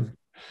 starts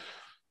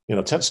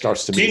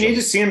to me. Do you need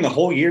to see him the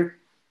whole year?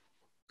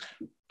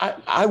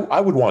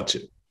 I would want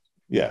to.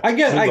 Yeah. I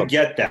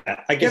get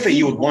that. I get that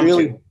you would want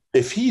to.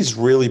 If he's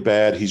really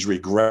bad, he's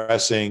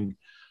regressing,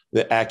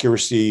 the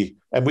accuracy,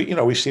 and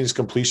we've seen his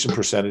completion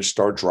percentage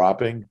start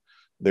dropping.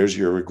 There's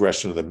your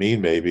regression of the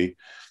mean, maybe.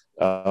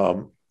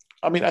 I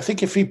mean, I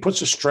think if he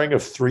puts a string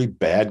of 3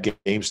 bad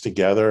games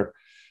together,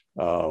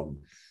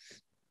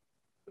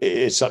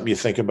 it's something you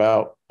think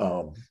about.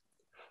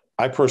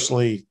 I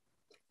personally,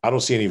 I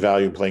don't see any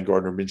value in playing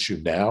Gardner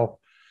Minshew now.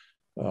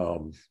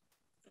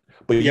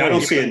 But I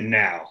don't see it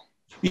now.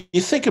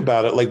 You think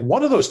about it, like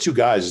one of those 2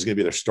 guys is going to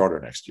be their starter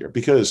next year,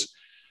 because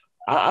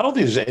I don't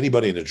think there's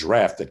anybody in the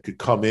draft that could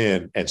come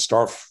in and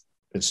start.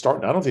 I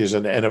don't think there's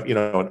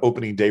an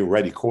opening day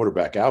ready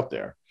quarterback out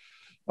there.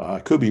 I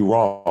could be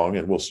wrong,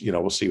 and we'll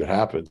see what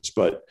happens.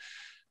 But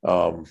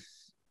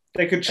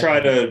they could try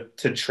to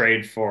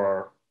trade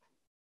for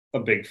a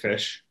big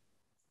fish.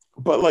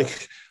 But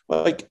like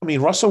I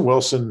mean, Russell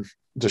Wilson,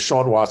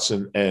 Deshaun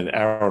Watson, and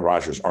Aaron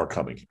Rodgers aren't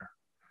coming here.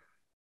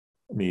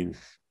 I mean,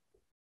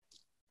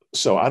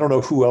 so I don't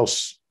know who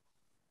else,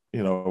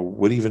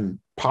 would even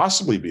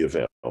possibly be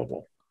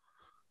available.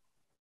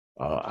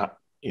 There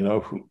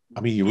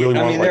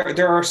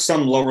are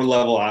some lower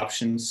level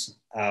options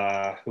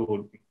who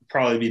would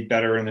probably be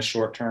better in the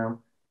short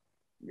term.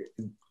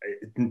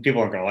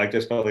 People aren't going to like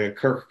this, but like a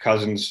Kirk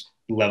Cousins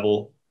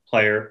level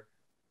player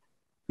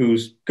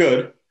who's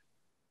good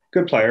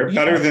player,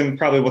 better than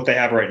probably what they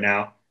have right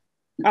now.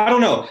 I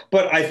don't know,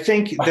 but I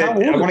think that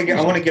I want to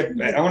get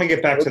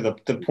back to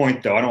the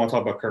point, though. I don't want to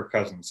talk about Kirk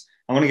Cousins.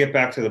 I want to get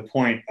back to the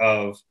point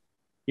of,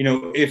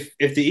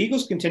 if the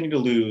Eagles continue to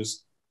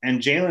lose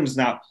and Jalen's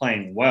not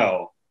playing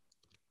well,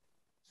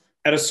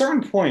 at a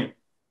certain point,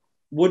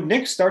 would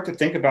Nick start to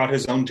think about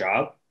his own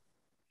job?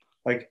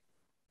 Like,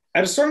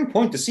 at a certain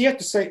point, does he have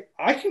to say,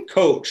 I can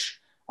coach.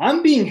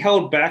 I'm being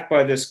held back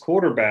by this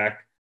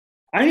quarterback.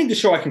 I need to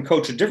show I can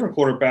coach a different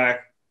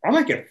quarterback. I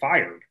might get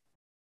fired.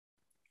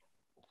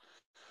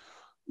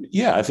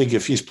 Yeah, I think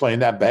if he's playing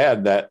that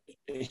bad, that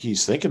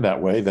he's thinking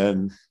that way,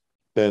 then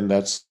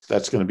that's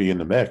going to be in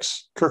the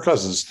mix. Kirk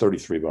Cousins is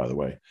 33, by the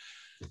way.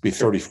 Be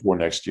 34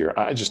 next year.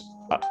 I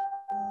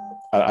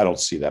don't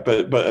see that,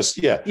 but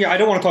yeah. Yeah, I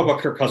don't want to talk about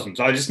Kirk Cousins.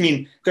 I just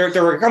mean there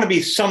are going to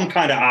be some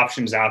kind of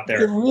options out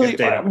there.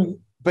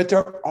 But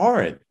there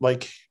aren't.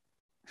 Like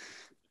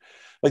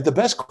the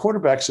best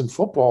quarterbacks in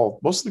football,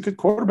 most of the good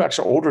quarterbacks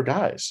are older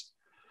guys.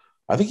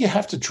 I think you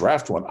have to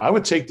draft one. I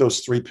would take those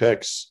 3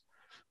 picks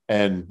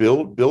and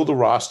build a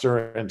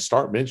roster and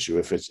start Minshew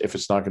if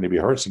it's not going to be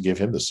Hurts, and give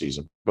him the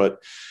season. But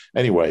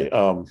anyway,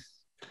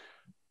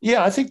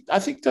 yeah, I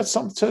think that's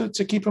something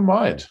to keep in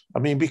mind. I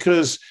mean,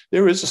 because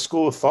there is a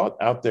school of thought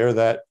out there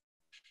that,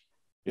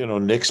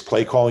 Nick's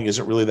play calling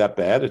isn't really that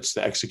bad. It's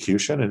the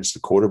execution, and it's the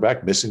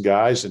quarterback missing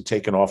guys and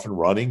taking off and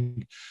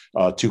running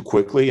too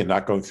quickly and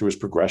not going through his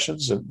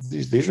progressions. And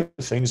these are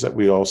the things that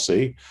we all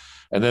see.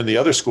 And then the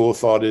other school of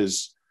thought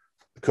is,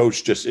 the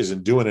coach just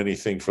isn't doing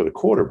anything for the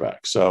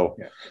quarterback. So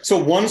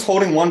one's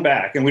holding one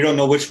back, and we don't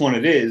know which one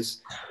it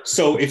is.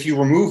 So if you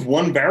remove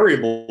one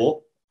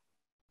variable,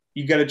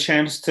 you get a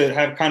chance to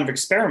have kind of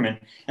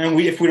experiment. And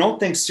if we don't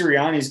think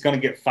Sirianni is going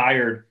to get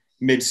fired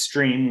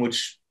midstream,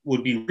 which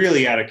would be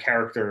really out of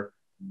character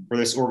for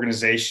this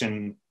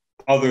organization,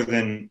 other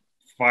than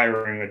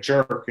firing a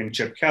jerk and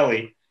Chip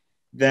Kelly,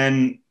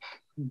 then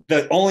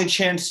the only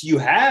chance you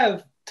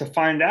have to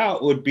find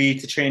out would be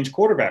to change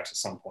quarterbacks at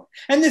some point.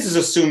 And this is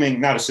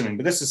not assuming,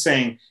 but this is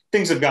saying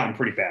things have gotten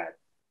pretty bad.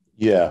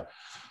 Yeah.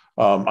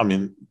 I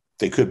mean,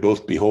 they could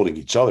both be holding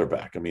each other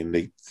back. I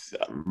mean,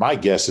 my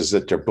guess is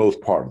that they're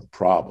both part of the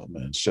problem.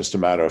 And it's just a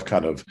matter of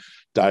kind of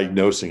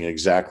diagnosing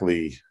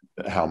exactly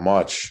how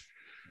much.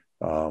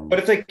 But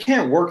if they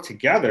can't work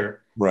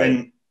together, right,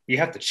 then you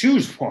have to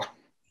choose one.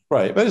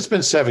 Right. But it's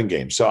been 7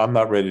 games, so I'm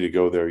not ready to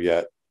go there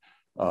yet.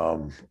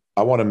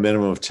 I want a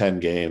minimum of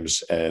 10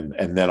 games, and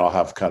then I'll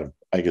have kind of,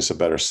 I guess, a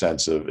better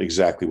sense of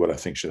exactly what I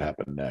think should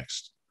happen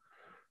next.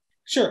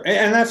 Sure.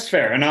 And that's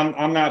fair. And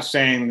I'm not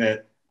saying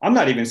that – I'm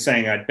not even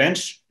saying I'd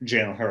bench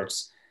Jalen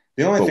Hurts.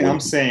 The only thing I'm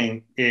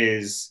saying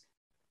is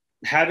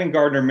having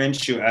Gardner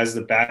Minshew as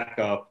the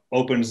backup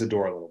opens the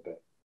door a little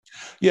bit.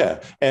 Yeah.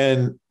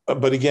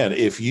 But again,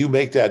 if you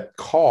make that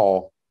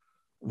call,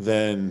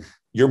 then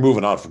you're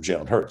moving on from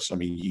Jalen Hurts. I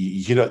mean,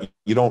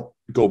 you don't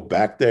go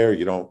back there.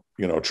 You don't,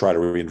 try to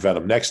reinvent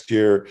them next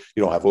year.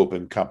 You don't have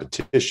open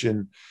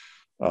competition.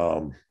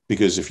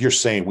 Because if you're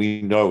saying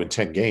we know in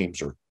 10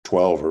 games or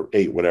 12 or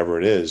 8, whatever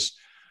it is,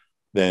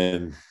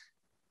 then,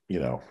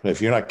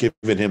 if you're not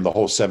giving him the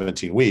whole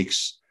 17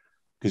 weeks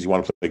because you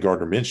want to play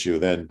Gardner Minshew,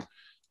 then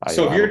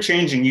if you're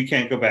changing, you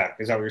can't go back.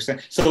 Is that what you're saying?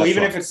 So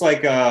even if it's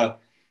like a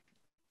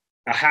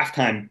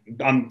halftime,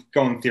 I'm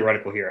going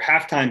theoretical here,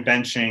 halftime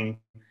benching,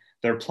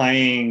 they're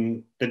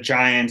playing the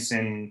Giants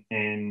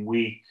in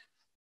week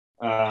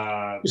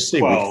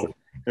 12.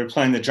 They're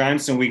playing the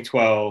Giants in week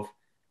 12.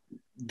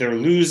 They're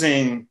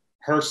losing.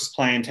 Hurst is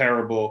playing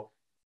terrible.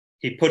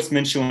 He puts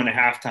Minshew in at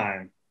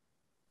halftime.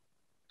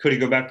 Could he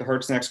go back to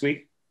Hurts next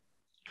week?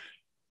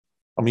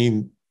 I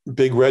mean,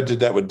 Big Red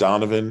did that with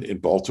Donovan in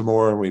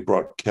Baltimore, and we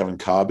brought Kevin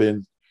Cobb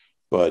in.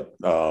 But,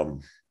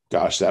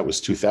 gosh, that was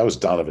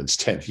Donovan's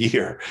 10th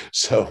year.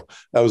 So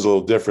that was a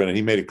little different. And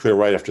he made it clear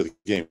right after the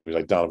game, he was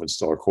like, Donovan's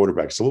still our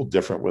quarterback. It's a little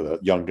different with a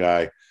young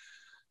guy.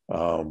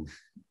 You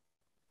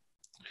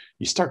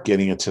start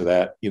getting into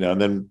that,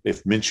 and then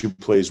if Minshew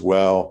plays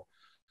well,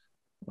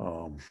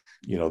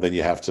 then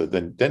you have to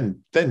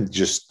then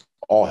just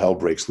all hell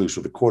breaks loose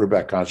with the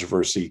quarterback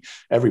controversy.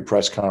 Every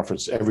press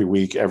conference, every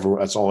week,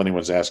 that's all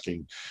anyone's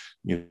asking.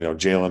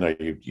 Jalen, are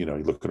you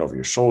looking over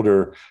your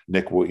shoulder?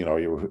 Nick,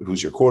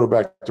 who's your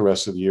quarterback the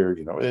rest of the year?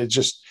 It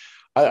just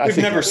we've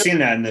never seen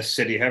that in this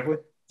city, have we?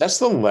 That's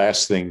the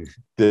last thing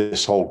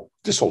this whole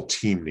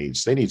team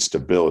needs. They need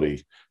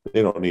stability.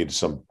 They don't need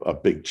a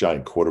big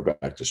giant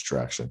quarterback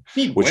distraction.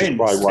 Which is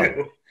probably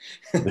why.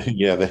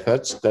 Yeah,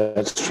 that's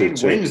true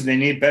too. Wins. They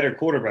need better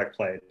quarterback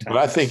play. But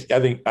I think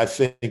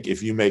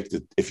if you make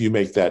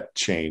that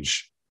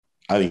change,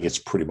 I think it's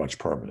pretty much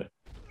permanent.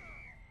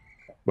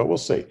 But we'll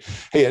see.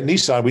 Hey, at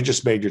Nissan, we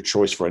just made your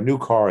choice for a new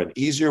car, an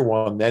easier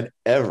one than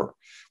ever,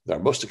 with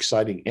our most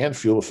exciting and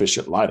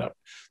fuel-efficient lineup.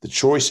 The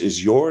choice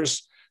is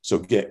yours, so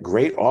get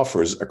great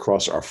offers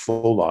across our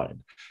full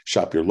line.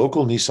 Shop your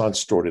local Nissan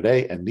store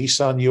today at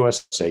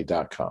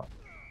nissanusa.com.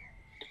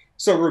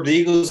 So the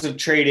Eagles have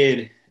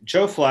traded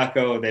Joe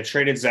Flacco, they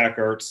traded Zach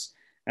Ertz,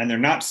 and they're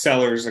not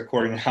sellers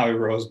according to Howie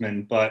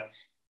Roseman, but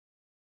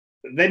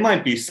they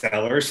might be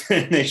sellers,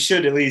 and they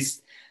should at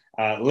least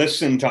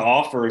listen to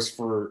offers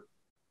for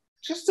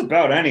just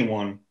about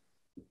anyone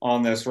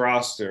on this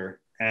roster.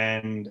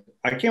 And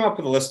I came up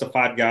with a list of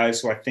 5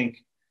 guys who I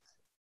think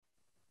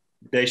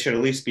they should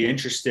at least be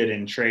interested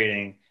in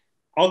trading.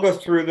 I'll go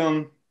through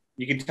them.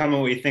 You can tell me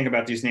what you think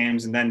about these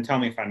names and then tell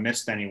me if I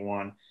missed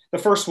anyone. The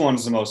first one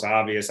is the most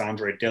obvious,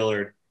 Andre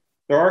Dillard.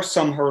 There are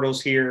some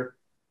hurdles here.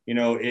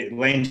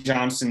 Lane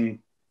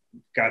Johnson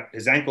got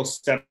his ankle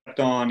stepped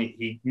on.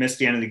 He missed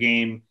the end of the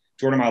game.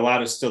 Jordan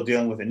Mailata is still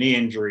dealing with a knee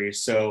injury.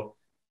 So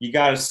you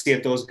got to see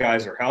if those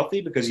guys are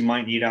healthy because you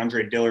might need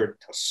Andre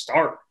Dillard to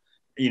start,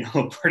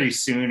 pretty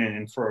soon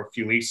and for a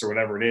few weeks or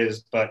whatever it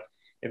is. But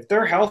if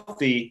they're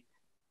healthy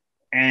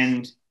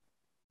and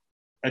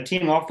a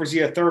team offers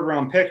you a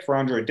 3rd-round pick for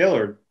Andre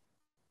Dillard,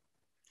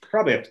 you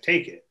probably have to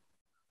take it.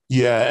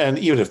 Yeah, and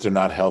even if they're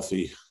not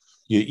healthy,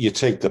 you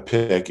take the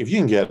pick. If you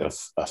can get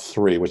a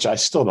 3, which I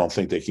still don't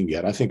think they can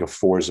get, I think a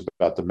 4 is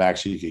about the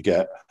max you could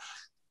get.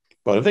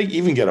 But if they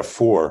even get a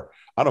 4,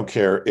 I don't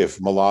care if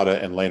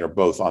Mailata and Lane are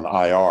both on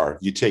IR.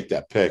 You take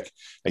that pick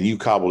and you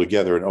cobble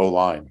together an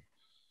O-line.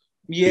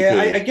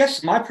 Yeah, I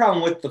guess my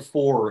problem with the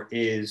 4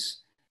 is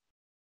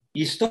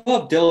you still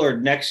have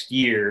Dillard next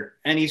year,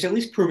 and he's at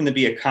least proven to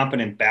be a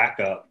competent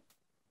backup.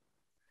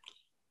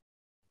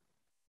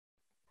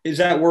 Is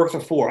that worth a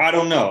 4? I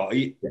don't know.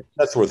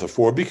 That's worth a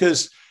 4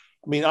 because,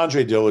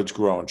 Andre Dillard's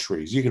growing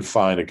trees. You can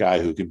find a guy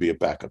who can be a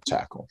backup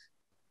tackle.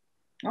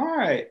 All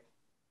right.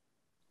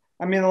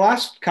 The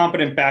last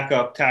competent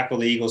backup tackle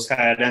the Eagles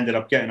had ended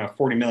up getting a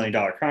 $40 million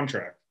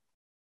contract.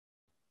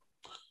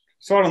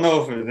 So I don't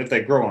know if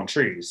they grow on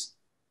trees.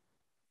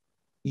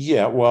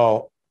 Yeah,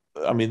 well,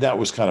 that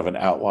was kind of an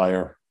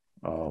outlier.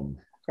 Okay.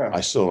 I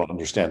still don't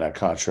understand that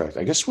contract.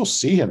 I guess we'll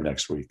see him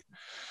next week.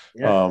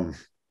 Yeah.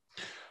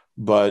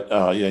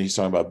 But he's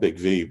talking about Big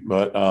V.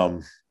 But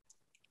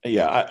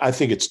Yeah, I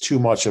think it's too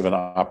much of an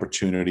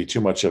opportunity,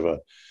 too much of a.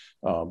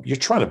 You're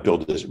trying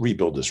to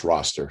rebuild this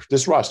roster.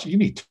 This roster, you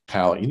need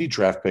talent, you need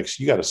draft picks.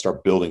 You got to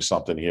start building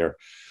something here.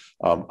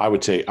 I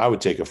would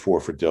take a 4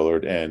 for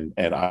Dillard, and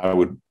I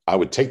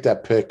would take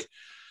that pick,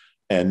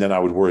 and then I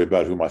would worry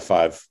about who my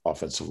 5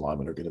 offensive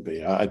linemen are going to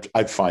be.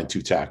 I'd find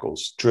 2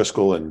 tackles,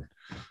 Driscoll and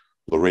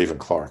LaRaven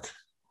Clark.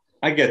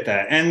 I get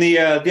that. And the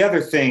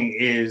other thing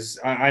is,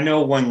 I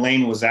know when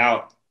Lane was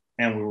out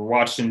and we were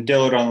watching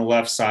Dillard on the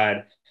left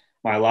side,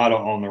 Mailata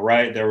on the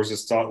right, there was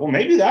this thought, well,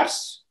 maybe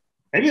that's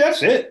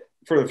it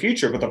for the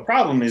future. But the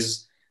problem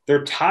is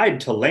they're tied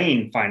to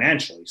Lane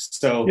financially.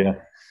 So Yeah.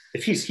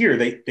 if he's here,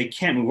 they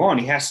can't move on.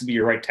 He has to be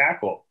your right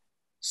tackle.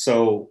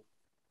 So,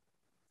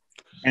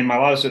 and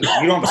Mailata said,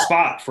 you don't have a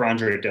spot for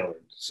Andre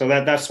Dillard. So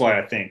that's why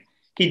I think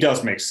he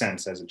does make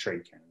sense as a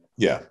trade candidate.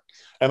 Yeah.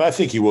 And I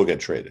think he will get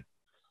traded.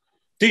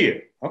 Do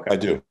you? Okay. I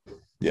do.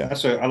 Yeah.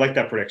 I like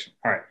that prediction.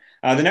 All right.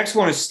 The next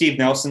one is Steve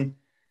Nelson,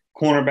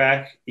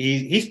 cornerback.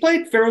 He's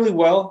played fairly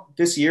well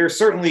this year.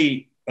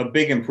 Certainly a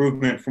big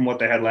improvement from what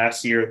they had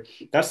last year.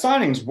 That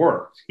signing's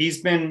worked.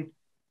 He's been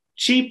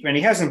cheap and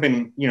he hasn't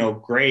been,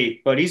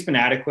 great, but he's been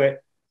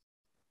adequate.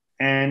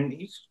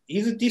 And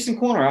he's a decent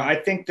corner. I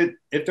think that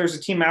if there's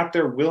a team out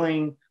there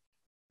willing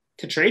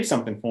to trade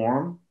something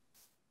for him,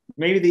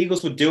 maybe the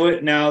Eagles would do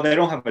it. Now, they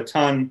don't have a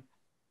ton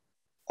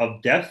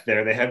of depth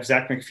there. They have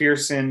Zach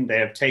McPherson. They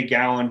have Tay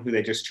Gowan, who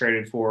they just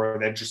traded for.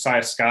 They have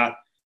Josiah Scott,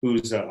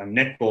 who's a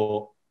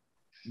nickel.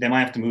 They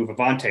might have to move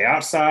Avante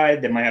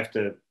outside. They might have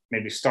to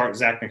maybe start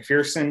Zach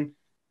McPherson.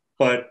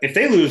 But if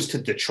they lose to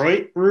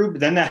Detroit, Rube,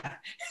 then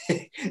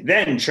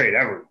then trade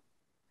everyone.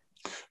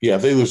 Yeah,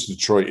 if they lose to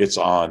Detroit, it's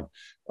on.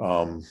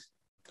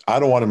 I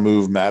don't want to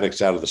move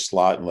Maddox out of the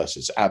slot unless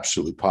it's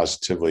absolutely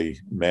positively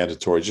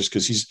mandatory, just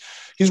because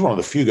he's one of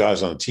the few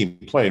guys on the team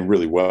playing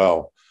really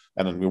well.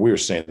 And I mean, we were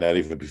saying that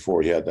even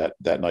before he had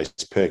that nice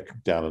pick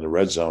down in the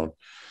red zone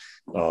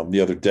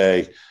the other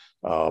day.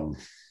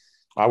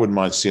 I wouldn't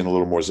mind seeing a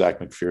little more Zach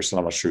McPherson.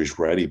 I'm not sure he's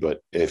ready,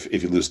 but if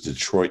you lose to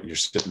Detroit and you're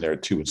sitting there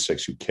at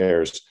 2-6, who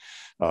cares?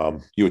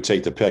 You would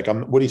take the pick.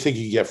 What do you think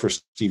you get for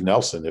Steve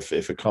Nelson if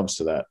it comes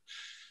to that?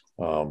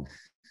 4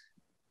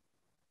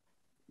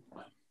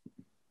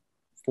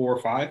 or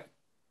 5?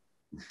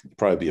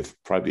 Probably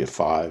be a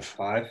 5.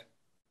 5.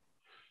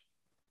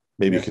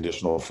 Maybe a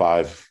conditional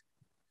 5.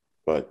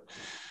 But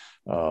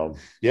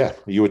yeah,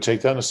 you would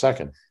take that in a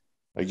second.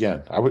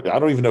 Again, I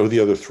don't even know who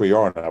the other 3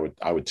 are, and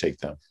I would take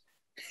them.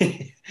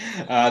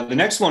 The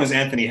next one is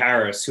Anthony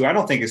Harris, who I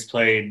don't think has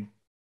played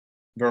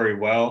very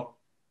well,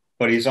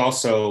 but he's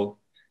also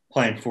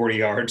playing 40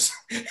 yards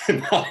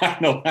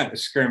behind the line of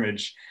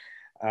scrimmage.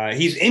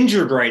 He's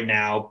injured right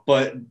now,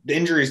 but the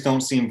injuries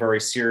don't seem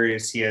very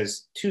serious. He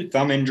has 2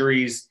 thumb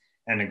injuries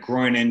and a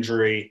groin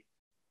injury.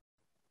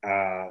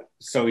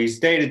 So he's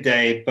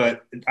day-to-day,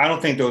 but I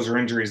don't think those are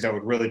injuries that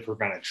would really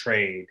prevent a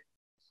trade.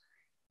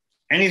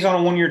 And he's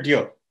on a 1-year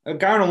deal. A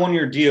guy on a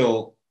 1-year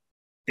deal,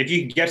 if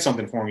you get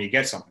something for him, you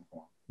get something for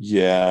him.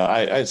 Yeah,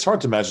 it's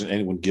hard to imagine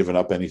anyone giving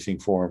up anything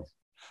for him.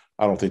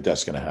 I don't think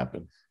that's going to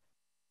happen.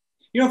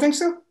 You don't think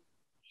so?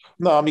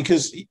 No, I mean,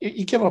 because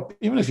you give up,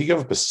 even if you give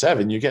up a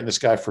 7, you're getting this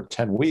guy for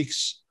 10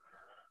 weeks,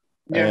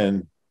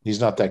 and he's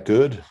not that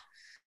good.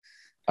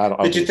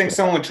 Did you think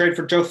someone would trade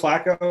for Joe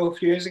Flacco a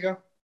few years ago?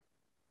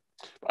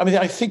 I mean,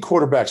 I think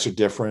quarterbacks are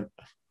different.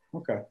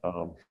 Okay.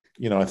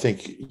 I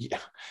think,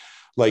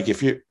 like,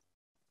 you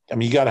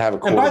got to have a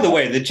quarterback. And by the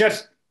way, the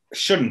Jets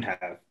shouldn't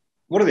have.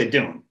 What are they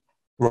doing?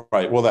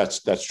 Right. Well,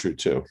 that's true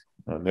too.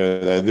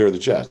 They're the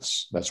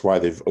Jets. That's why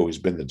they've always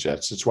been the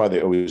Jets. That's why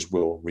they always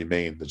will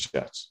remain the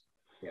Jets.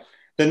 Yeah.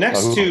 The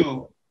next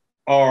 2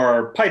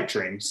 are pipe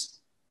dreams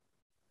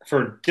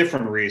for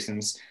different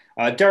reasons.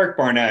 Derek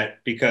Barnett,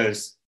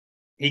 because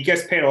he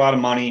gets paid a lot of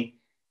money.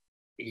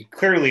 He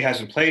clearly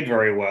hasn't played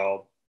very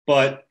well,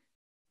 but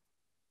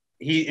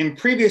in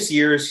previous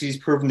years, he's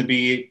proven to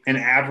be an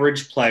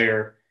average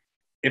player.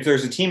 If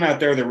there's a team out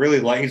there that really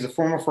he's a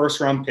former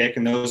first-round pick,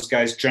 and those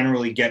guys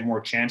generally get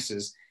more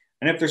chances.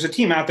 And if there's a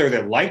team out there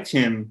that liked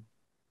him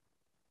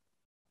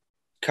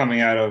coming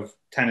out of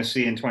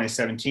Tennessee in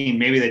 2017,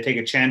 maybe they take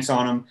a chance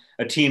on him.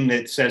 A team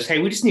that says, hey,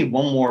 we just need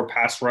one more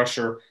pass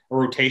rusher, a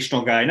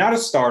rotational guy, not a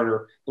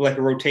starter, but like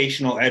a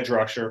rotational edge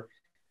rusher.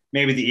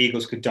 Maybe the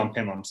Eagles could dump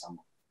him on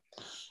someone.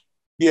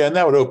 Yeah, and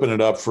that would open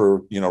it up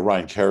for,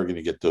 Ryan Kerrigan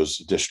to get those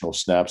additional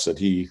snaps that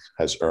he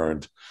has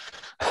earned.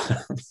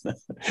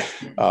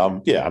 I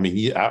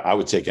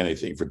would take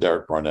anything for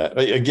Derek Barnett.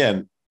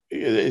 Again,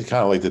 it's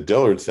kind of like the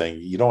Dillard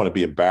thing. You don't want to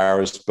be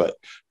embarrassed, but,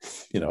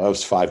 that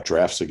was 5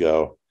 drafts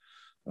ago.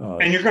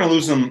 And you're going to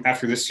lose them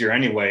after this year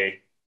anyway.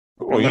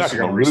 Well, you're not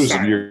going to lose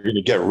them. You're going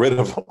to get rid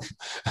of them.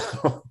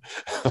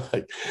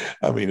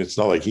 It's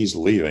not like he's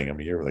leaving.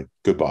 You're like,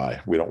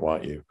 goodbye. We don't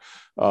want you.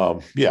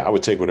 I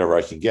would take whatever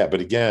I can get. But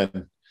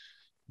again,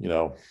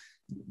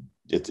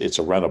 it's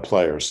a rental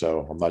player,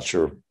 so I'm not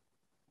sure,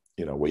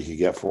 what you could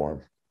get for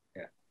him.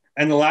 Yeah.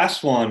 And the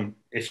last one,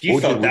 if you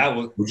thought that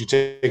was, would you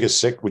take a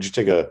 6? Would you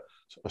take a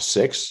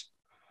 6?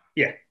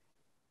 Yeah.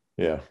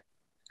 Yeah.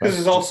 Because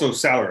it's also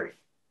salary.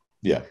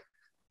 Yeah.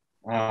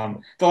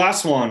 The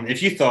last one,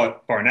 if you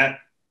thought Barnett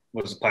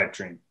was a pipe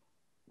dream,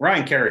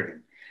 Ryan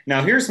Kerrigan.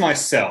 Now, here's my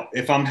sell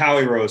if I'm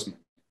Howie Roseman.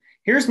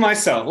 Here's my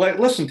sell.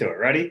 Listen to it.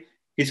 Ready?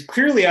 He's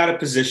clearly out of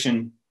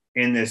position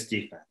in this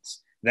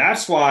defense.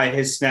 That's why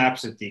his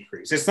snaps have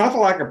decreased. It's not the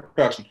lack of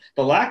production.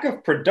 The lack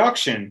of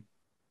production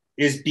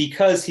is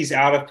because he's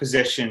out of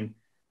position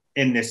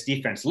in this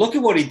defense. Look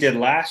at what he did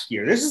last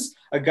year. This is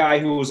a guy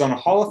who was on a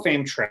Hall of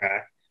Fame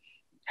track,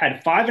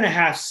 had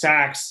 5.5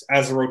 sacks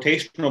as a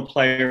rotational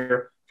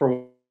player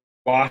for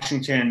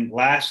Washington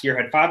last year,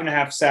 had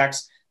 5.5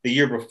 sacks the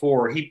year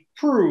before. He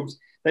proved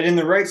that in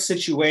the right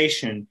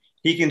situation,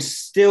 he can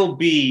still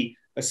be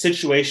a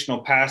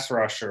situational pass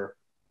rusher.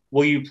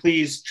 Will you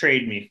please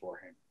trade me for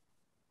him?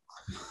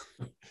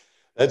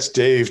 That's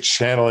Dave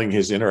channeling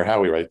his inner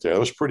Howie right there. That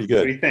was pretty good.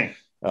 What do you think?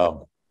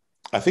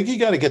 I think you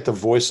got to get the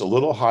voice a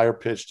little higher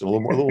pitched, a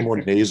little more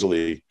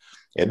nasally,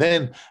 and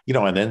then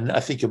I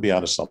think you'll be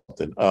onto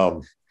something.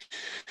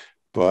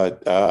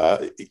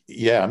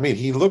 Yeah, I mean,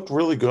 he looked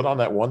really good on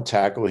that one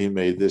tackle he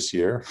made this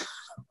year.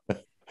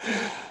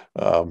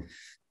 No.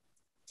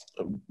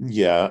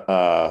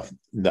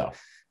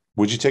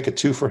 Would you take a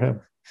 2 for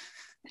him?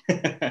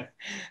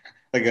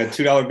 Like a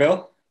 $2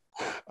 bill?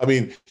 I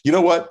mean, you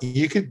know what?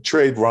 You could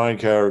trade Ryan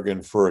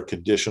Kerrigan for a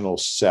conditional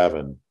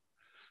 7.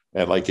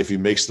 And like, if he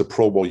makes the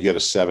Pro Bowl, you get a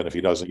 7. If he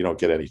doesn't, you don't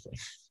get anything.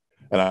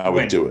 And I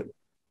would do it.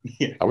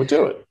 Yeah. I would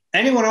do it.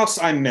 Anyone else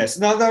I missed?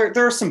 No,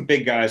 there are some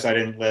big guys I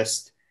didn't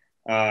list.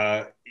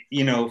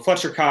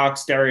 Fletcher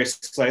Cox, Darius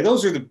Slay.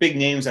 Those are the big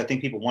names I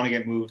think people want to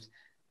get moved.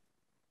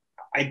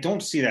 I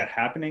don't see that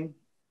happening.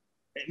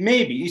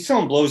 Maybe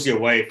someone blows you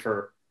away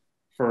for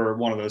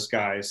one of those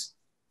guys.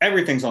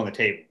 Everything's on the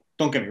table.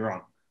 Don't get me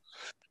wrong.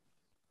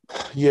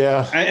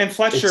 Yeah. And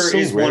Fletcher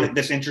is one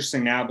that's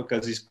interesting now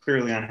because he's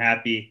clearly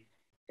unhappy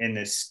in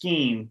this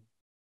scheme,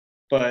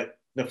 but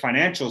the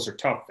financials are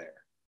tough there.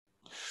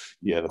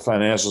 Yeah, the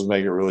financials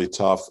make it really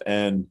tough.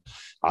 And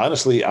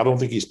honestly, I don't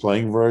think he's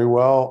playing very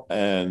well.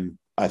 And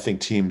I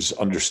think teams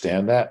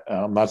understand that.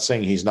 I'm not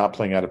saying he's not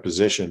playing out of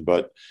position,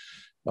 but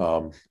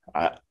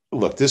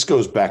look, this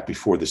goes back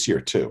before this year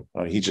too.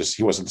 He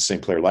wasn't the same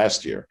player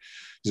last year.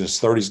 He's in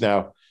his 30s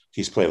now.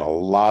 He's played a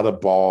lot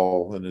of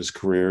ball in his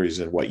career. He's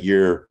in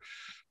year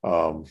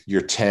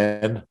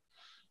 10.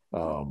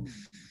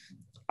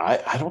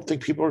 I don't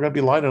think people are going to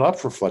be lining up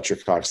for Fletcher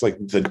Cox. Like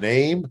the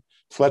name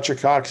Fletcher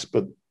Cox,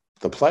 but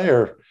the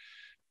player,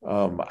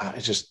 I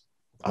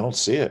don't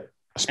see it.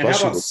 Especially and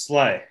how about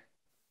Slay?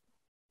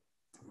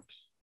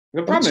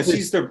 The problem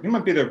is he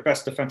might be their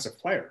best defensive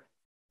player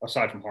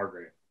aside from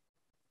Hargrave.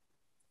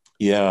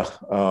 Yeah.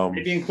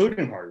 Maybe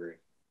including Hargrave.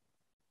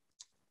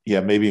 Yeah,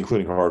 maybe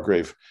including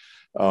Hargrave.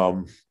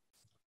 I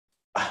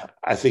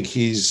think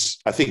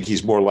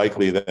he's more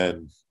likely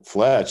than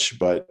Fletch,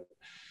 but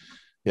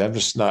yeah, I'm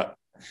just not.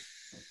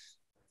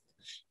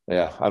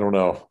 Yeah, I don't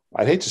know.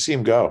 I'd hate to see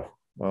him go.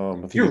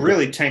 You're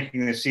really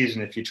tanking this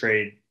season if you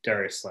trade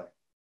Darius Slay.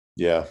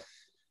 Yeah.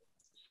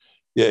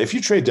 Yeah, if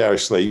you trade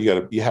Darius Slay,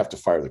 you have to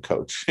fire the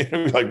coach.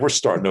 Like, we're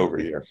starting over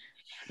here.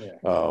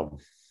 Yeah.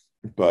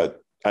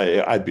 But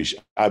I'd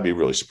be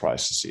really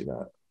surprised to see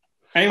that.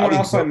 Anyone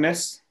else I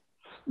missed?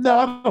 No,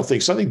 I don't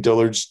think so. I think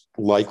Dillard's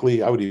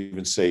likely. I would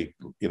even say,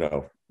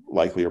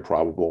 likely or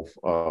probable.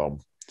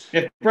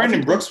 If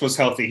Brandon Brooks was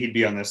healthy, he'd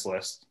be on this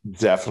list.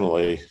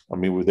 Definitely. I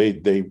mean,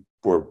 they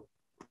were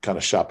kind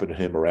of shopping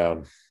him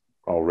around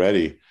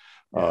already.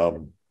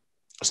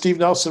 Steve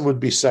Nelson would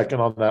be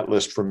second on that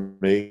list for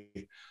me.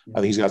 I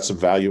think he's got some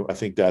value. I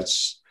think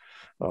that's,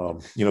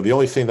 the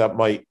only thing that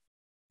might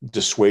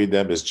dissuade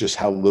them is just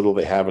how little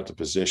they have at the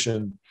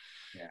position.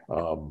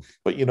 Yeah.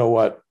 But you know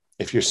what?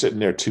 If you're sitting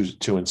there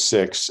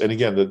 2-6, and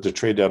again, the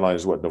trade deadline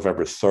is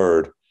November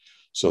 3rd.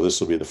 So this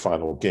will be the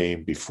final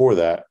game before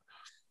that.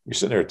 You're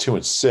sitting there at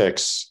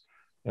 2-6,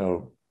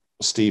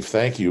 Steve,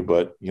 thank you.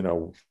 But,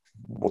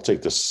 we'll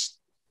take this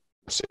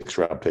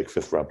 6th-round pick,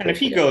 5th-round pick. And if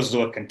he goes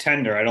to a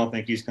contender, I don't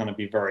think he's going to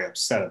be very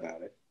upset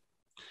about it.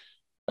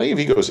 I think if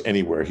he goes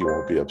anywhere, he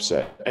won't be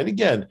upset. And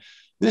again,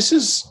 this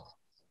is,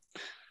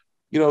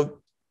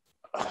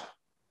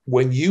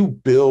 when you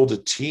build a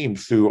team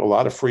through a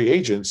lot of free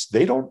agents,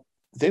 they don't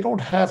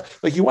have,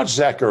 like, you watch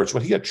Zach Ertz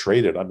when he got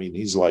traded. I mean,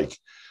 he's like,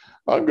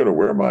 I'm going to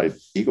wear my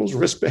Eagles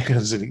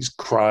wristbands, and he's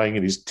crying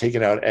and he's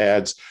taking out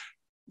ads.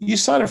 You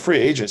sign a free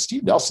agent.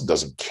 Steve Nelson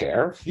doesn't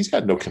care. He's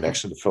got no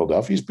connection to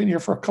Philadelphia. He's been here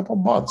for a couple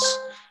of months.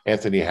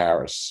 Anthony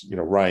Harris,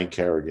 Ryan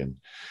Kerrigan,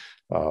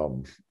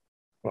 all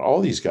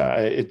these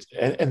guys.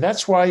 And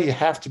that's why you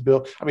have to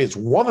build. I mean, it's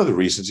one of the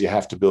reasons you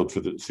have to build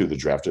through the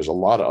draft. There's a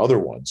lot of other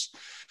ones.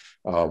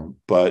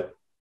 But,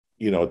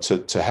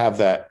 to have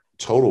that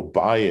total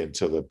buy-in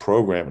to the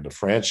program and the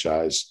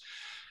franchise,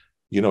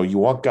 you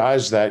want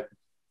guys that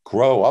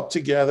grow up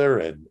together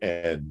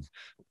and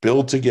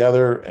build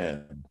together.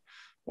 And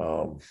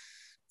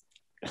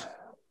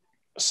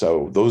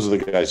so those are the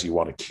guys you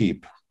want to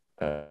keep.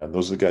 And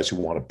those are the guys who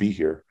want to be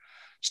here.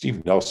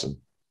 Steve Nelson,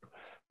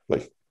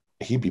 like,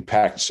 he'd be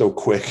packed so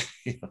quick.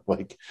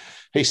 Like,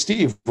 hey,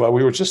 Steve,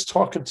 we were just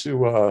talking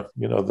to,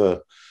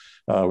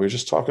 We were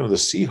just talking to the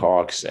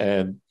Seahawks,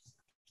 and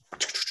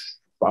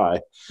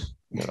bye.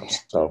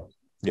 So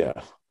yeah.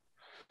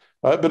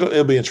 But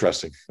it'll be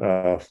interesting.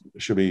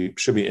 Should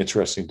be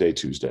interesting day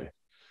Tuesday.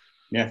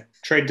 Yeah,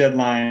 trade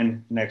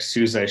deadline next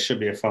Tuesday should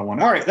be a fun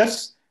one. All right,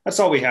 that's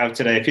all we have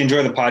today. If you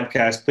enjoy the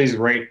podcast, please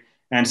rate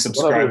and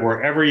subscribe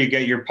wherever you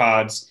get your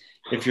pods.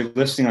 If you're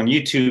listening on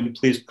YouTube,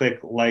 please click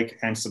like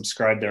and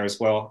subscribe there as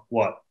well.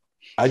 What?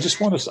 I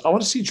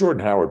want to see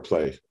Jordan Howard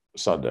play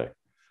Sunday.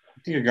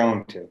 I think you're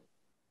going to.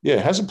 Yeah,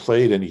 it hasn't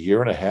played in a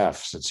year and a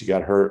half since he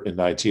got hurt in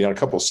 19. On a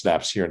couple of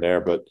snaps here and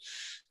there, but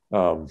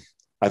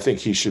I think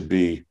he should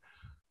be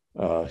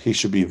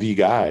the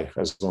guy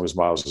as long as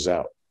Miles is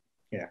out.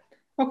 Yeah.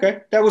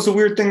 Okay. That was a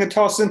weird thing to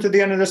toss into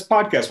the end of this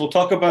podcast. We'll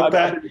talk about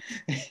that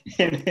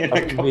in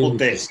a couple of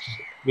days.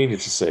 Meaning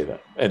to say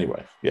that.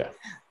 Anyway, yeah.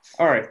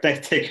 All right.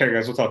 Take care,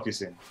 guys. We'll talk to you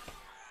soon.